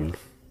them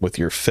with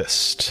your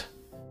fist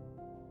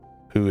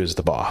who is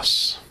the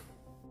boss.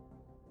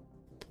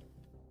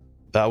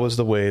 That was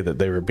the way that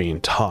they were being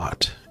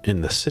taught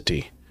in the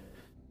city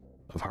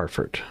of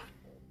Hartford.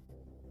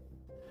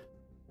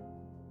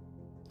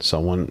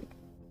 Someone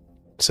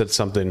said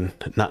something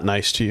not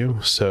nice to you,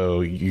 so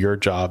your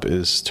job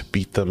is to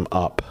beat them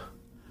up,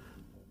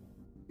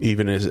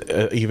 even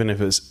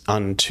if it's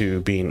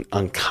unto being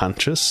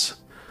unconscious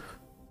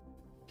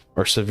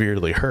or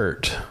severely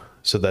hurt,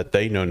 so that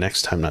they know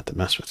next time not to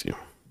mess with you.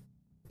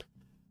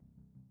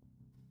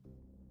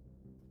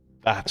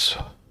 That's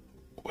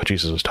what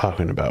Jesus was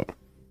talking about.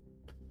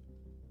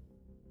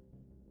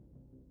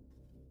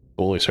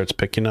 Bully starts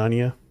picking on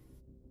you,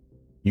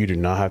 you do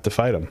not have to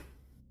fight him.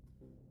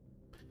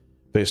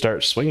 They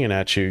start swinging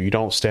at you, you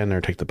don't stand there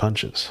and take the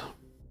punches.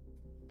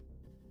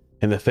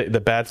 And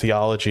the bad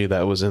theology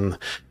that was in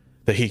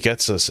the He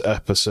Gets Us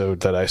episode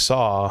that I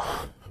saw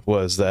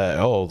was that,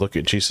 oh, look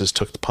at Jesus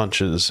took the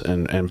punches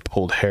and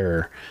pulled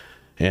hair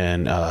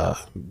and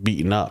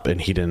beaten up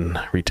and he didn't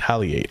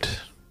retaliate.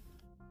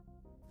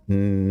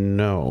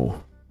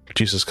 No.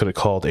 Jesus could have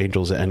called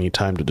angels at any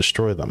time to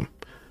destroy them.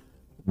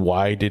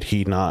 Why did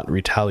he not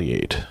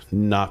retaliate?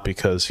 Not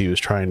because he was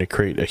trying to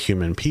create a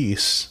human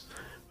peace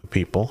with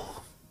people,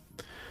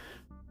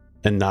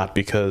 and not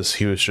because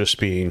he was just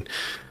being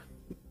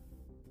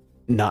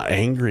not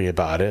angry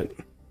about it.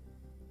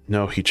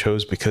 No, he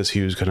chose because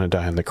he was going to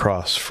die on the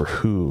cross for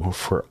who?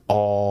 For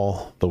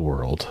all the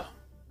world.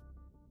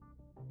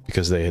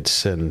 Because they had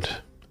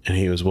sinned, and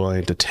he was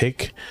willing to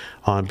take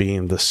on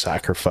being the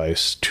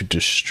sacrifice to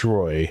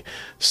destroy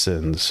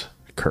sin's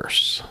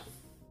curse.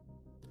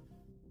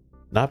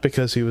 Not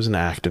because he was an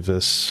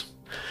activist,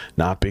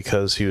 not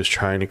because he was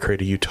trying to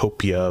create a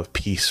utopia of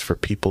peace for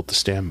people to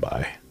stand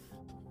by.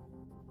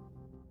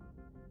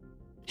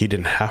 He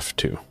didn't have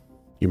to.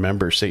 You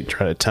remember Satan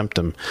tried to tempt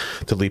him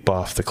to leap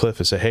off the cliff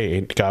and say,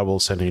 hey, God will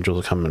send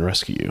angels to come and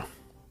rescue you.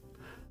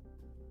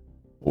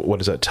 What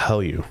does that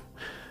tell you?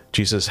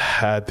 Jesus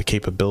had the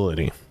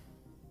capability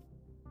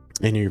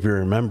And if you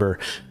remember,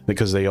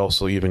 because they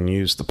also even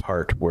used the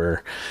part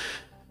where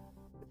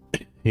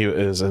he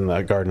is in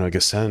the Garden of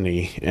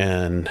Gethsemane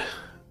and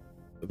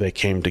they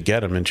came to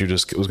get him and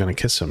Judas was going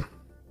to kiss him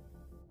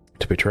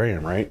to betray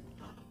him, right?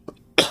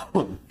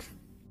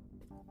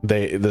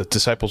 The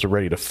disciples were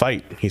ready to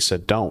fight. He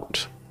said,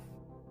 don't.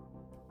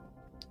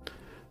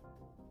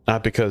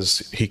 Not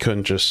because he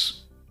couldn't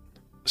just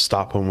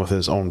stop him with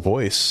his own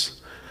voice,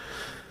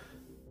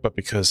 but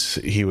because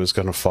he was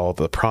going to follow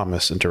the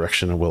promise and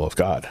direction and will of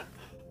God.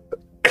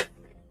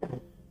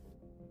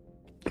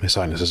 My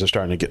sinuses are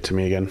starting to get to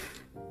me again.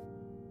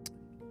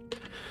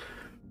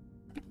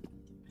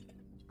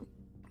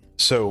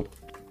 So,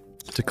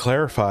 to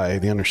clarify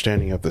the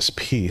understanding of this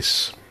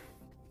piece,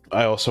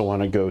 I also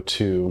want to go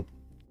to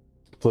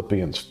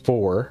Philippians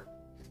 4.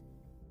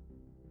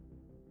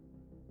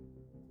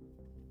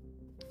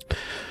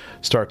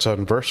 Starts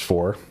on verse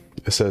 4.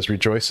 It says,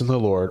 "Rejoice in the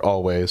Lord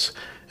always.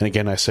 And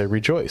again, I say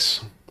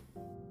rejoice.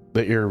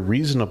 Let your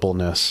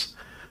reasonableness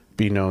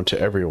be known to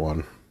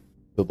everyone.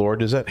 The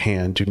Lord is at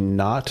hand. Do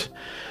not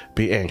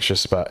be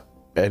anxious about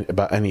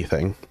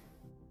anything,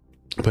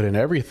 but in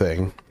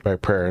everything, by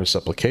prayer and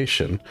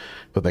supplication,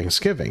 with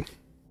thanksgiving,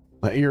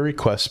 let your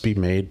requests be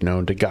made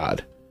known to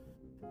God.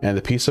 And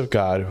the peace of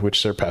God,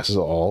 which surpasses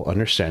all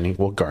understanding,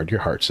 will guard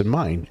your hearts and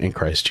mind in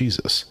Christ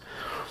Jesus."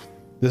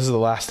 This is the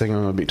last thing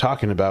I'm going to be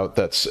talking about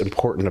that's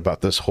important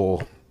about this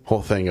whole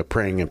thing of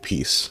praying in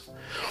peace.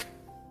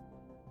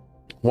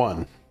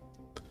 1,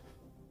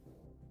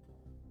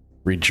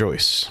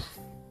 rejoice.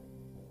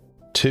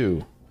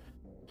 2,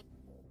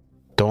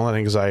 don't let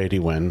anxiety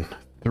win.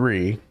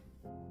 3,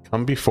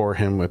 come before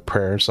him with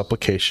prayer and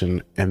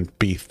supplication and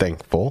be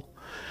thankful,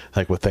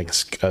 like with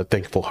a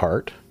thankful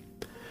heart.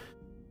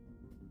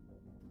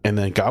 And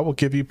then God will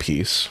give you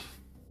peace,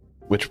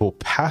 which will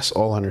pass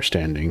all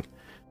understanding,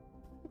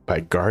 by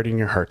guarding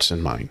your hearts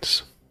and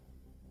minds.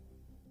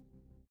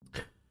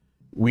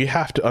 We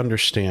have to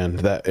understand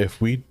that if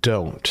we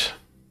don't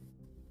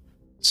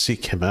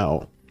seek him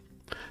out,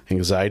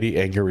 anxiety,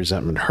 anger,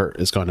 resentment, hurt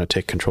is going to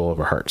take control of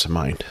our hearts and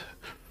mind.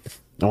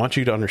 I want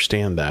you to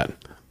understand that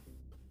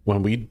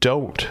when we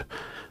don't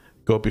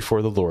go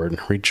before the Lord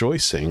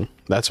rejoicing,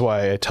 that's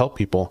why I tell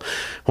people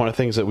one of the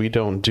things that we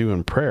don't do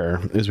in prayer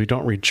is we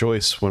don't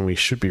rejoice when we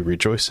should be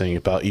rejoicing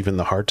about even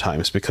the hard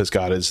times, because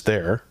God is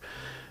there.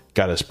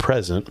 God is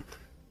present.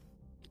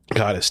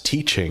 God is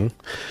teaching.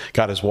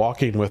 God is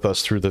walking with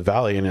us through the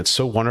valley. And it's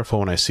so wonderful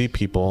when I see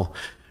people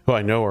who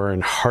I know are in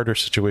harder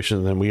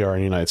situations than we are in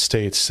the United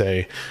States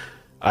say,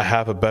 I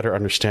have a better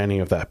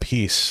understanding of that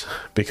peace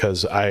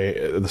because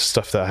the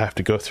stuff that I have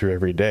to go through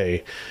every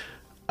day,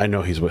 I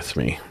know he's with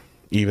me,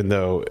 even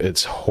though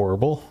it's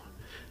horrible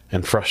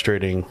and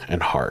frustrating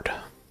and hard.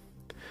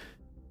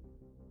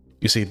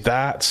 You see,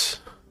 that's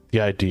the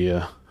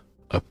idea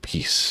of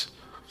peace.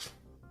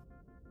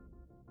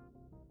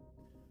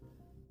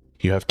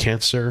 You have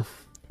cancer,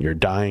 you're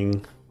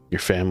dying, your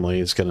family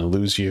is going to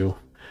lose you.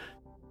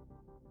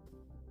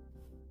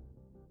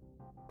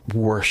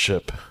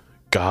 Worship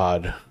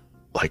God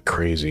like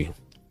crazy.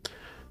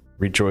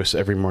 Rejoice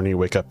every morning you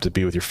wake up to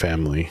be with your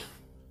family.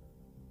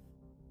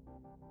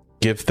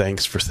 Give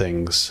thanks for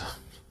things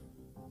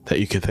that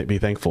you can be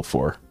thankful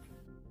for.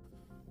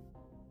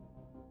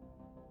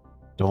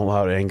 Don't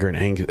allow anger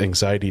and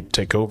anxiety to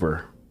take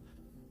over.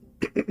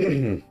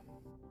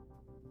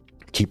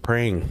 Keep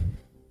praying.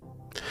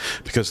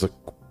 Because the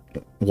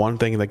one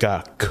thing that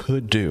God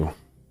could do,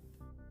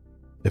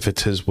 if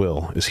it's his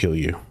will, is heal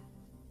you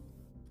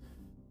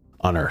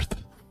on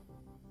earth.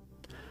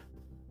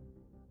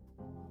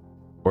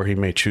 Or he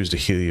may choose to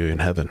heal you in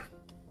heaven.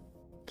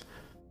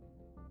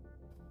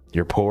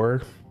 You're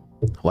poor,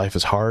 life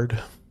is hard,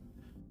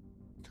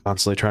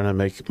 constantly trying to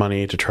make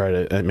money to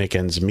try to make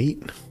ends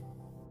meet.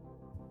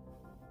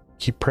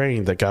 Keep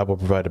praying that God will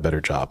provide a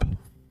better job.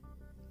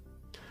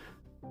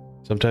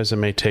 Sometimes it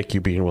may take you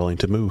being willing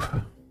to move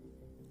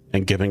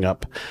and giving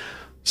up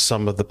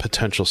some of the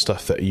potential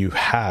stuff that you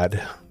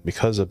had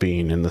because of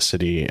being in the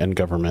city and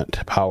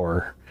government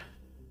power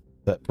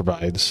that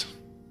provides.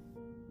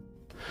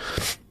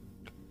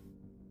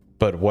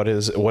 But what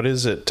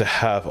is it to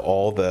have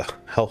all the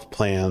health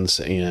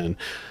plans and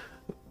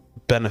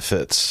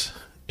benefits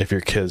if your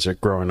kids are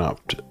growing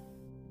up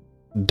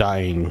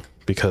dying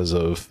because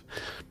of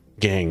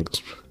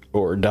gangs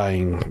or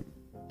dying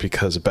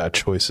because of bad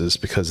choices,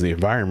 because of the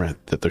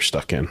environment that they're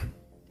stuck in?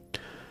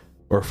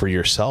 Or for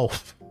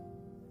yourself,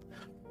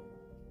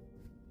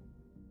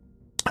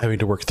 having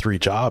to work 3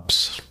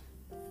 jobs,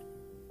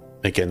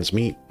 make ends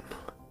meet.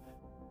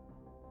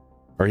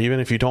 Or even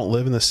if you don't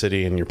live in the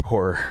city and you're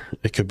poor,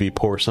 it could be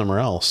poor somewhere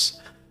else.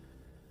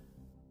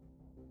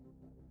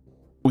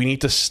 We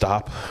need to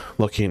stop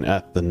looking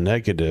at the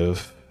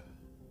negative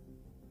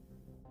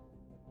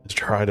to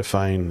try to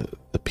find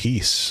the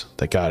peace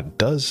that God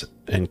does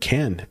and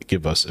can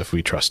give us if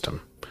we trust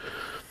him.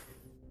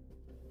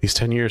 These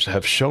 10 years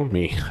have shown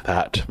me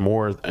that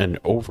more and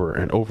over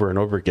and over and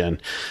over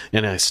again.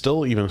 And I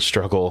still even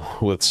struggle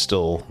with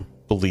still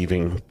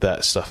believing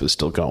that stuff is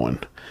still going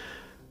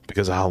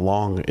because of how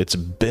long it's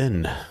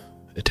been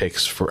It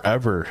takes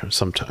forever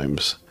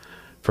sometimes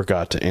for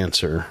God to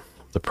answer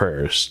the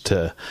prayers,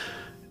 to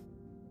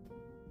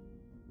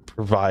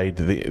provide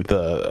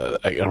the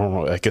I don't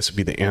know, I guess it'd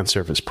be the answer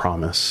of his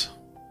promise.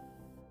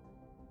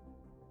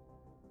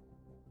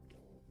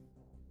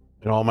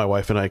 And all my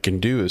wife and I can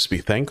do is be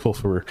thankful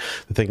for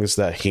the things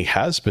that he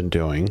has been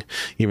doing,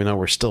 even though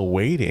we're still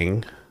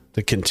waiting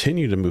to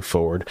continue to move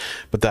forward,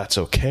 but that's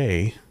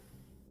okay.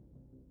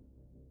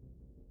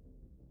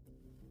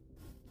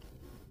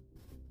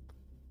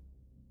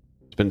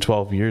 It's been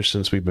 12 years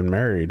since we've been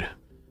married.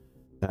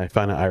 And I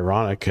find it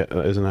ironic,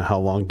 isn't it, how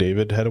long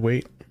David had to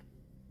wait?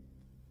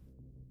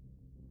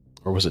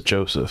 Or was it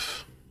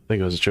Joseph? I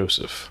think it was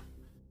Joseph.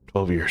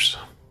 12 years.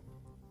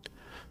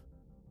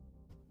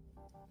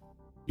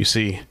 You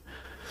see,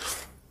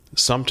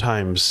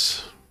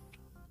 sometimes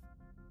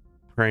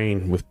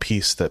praying with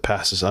peace that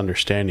passes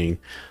understanding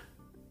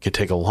can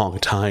take a long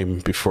time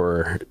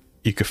before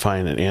you could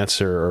find an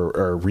answer or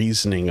a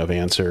reasoning of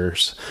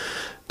answers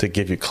to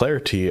give you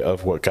clarity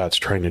of what God's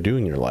trying to do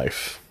in your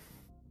life.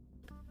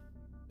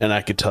 And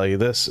I could tell you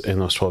this, in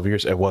those 12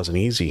 years, it wasn't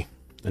easy.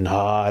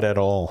 Not at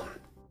all.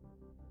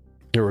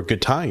 There were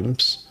good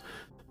times,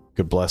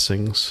 good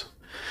blessings,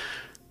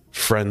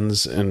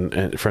 friends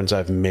and friends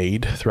I've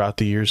made throughout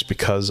the years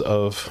because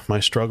of my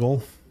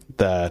struggle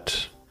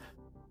that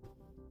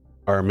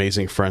are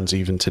amazing friends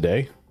even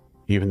today,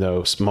 even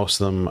though most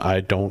of them, I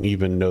don't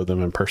even know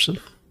them in person.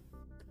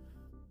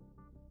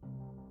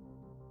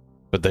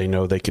 But they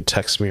know they could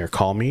text me or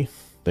call me.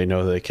 They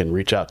know they can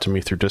reach out to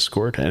me through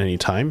Discord at any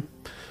time,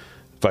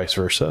 vice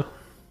versa.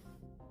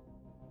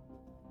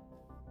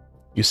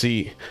 You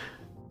see,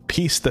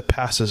 peace that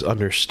passes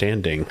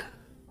understanding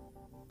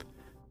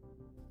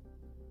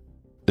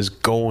is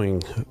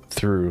going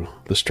through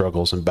the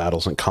struggles and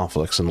battles and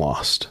conflicts and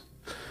loss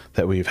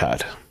that we've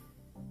had.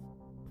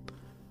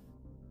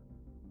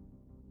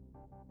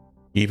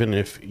 Even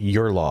if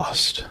you're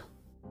lost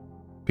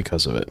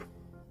because of it.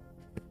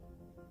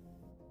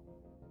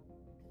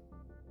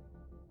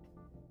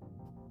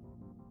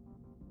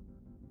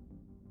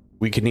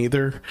 We can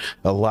either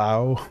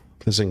allow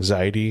this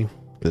anxiety,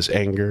 this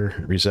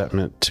anger,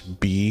 resentment to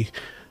be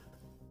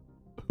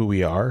who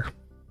we are,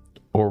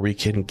 or we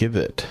can give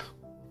it.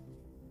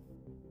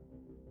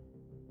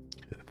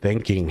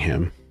 Thanking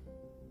him,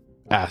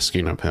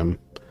 asking of him.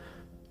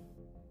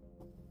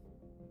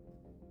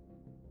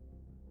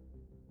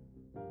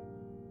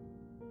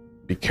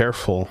 Be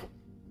careful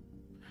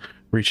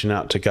reaching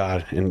out to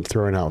God and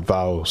throwing out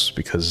vows,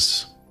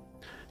 because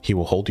he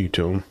will hold you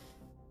to them.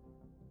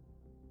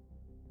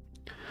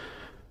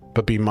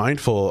 But be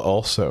mindful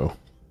also,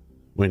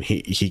 when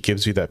he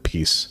gives you that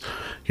peace,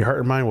 your heart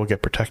and mind will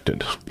get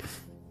protected.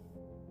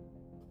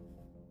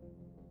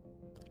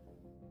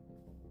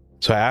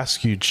 So I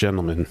ask you,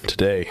 gentlemen,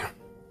 today,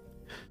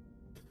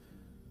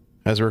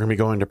 as we're going to be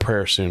going to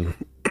prayer soon,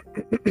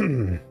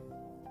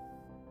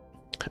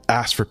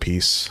 ask for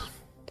peace.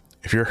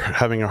 If you're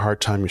having a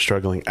hard time, you're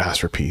struggling, ask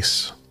for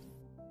peace.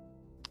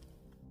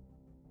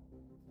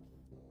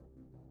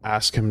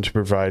 Ask him to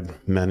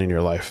provide men in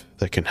your life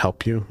that can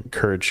help you,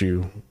 encourage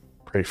you,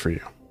 pray for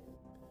you.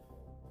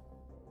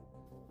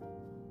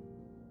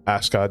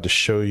 Ask God to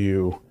show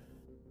you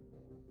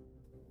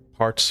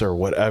parts or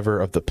whatever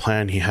of the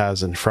plan he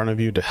has in front of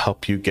you to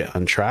help you get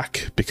on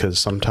track, because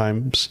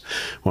sometimes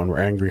when we're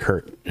angry,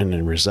 hurt, and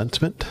in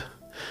resentment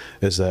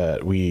is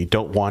that we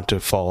don't want to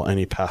follow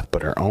any path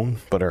but our own,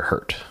 but our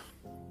hurt.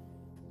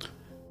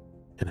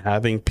 And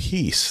having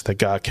peace that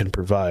God can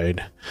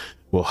provide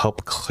will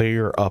help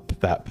clear up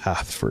that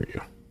path for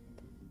you.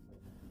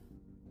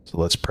 So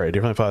let's pray.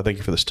 Dear Heavenly Father, thank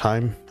you for this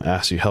time. I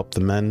ask you help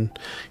the men,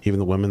 even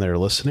the women that are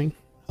listening,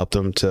 help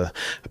them to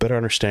a better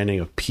understanding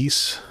of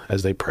peace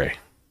as they pray.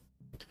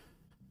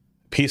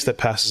 Peace that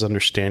passes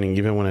understanding,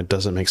 even when it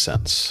doesn't make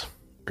sense,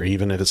 or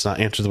even if it's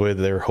not answered the way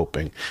that they were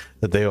hoping,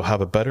 that they will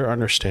have a better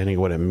understanding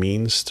of what it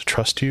means to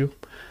trust you,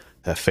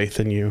 have faith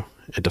in you,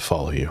 and to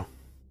follow you.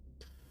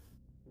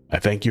 I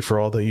thank you for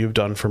all that you've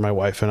done for my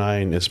wife and I,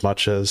 and as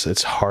much as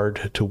it's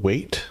hard to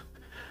wait,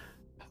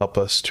 help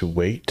us to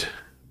wait,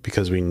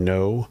 because we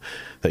know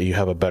that you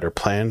have a better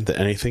plan than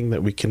anything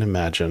that we can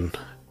imagine,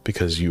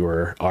 because you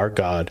are our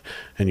God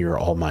and you are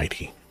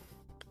almighty.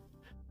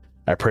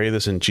 I pray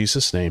this in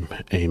Jesus' name.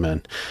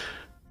 Amen.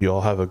 You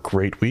all have a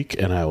great week,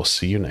 and I will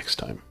see you next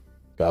time.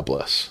 God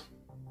bless.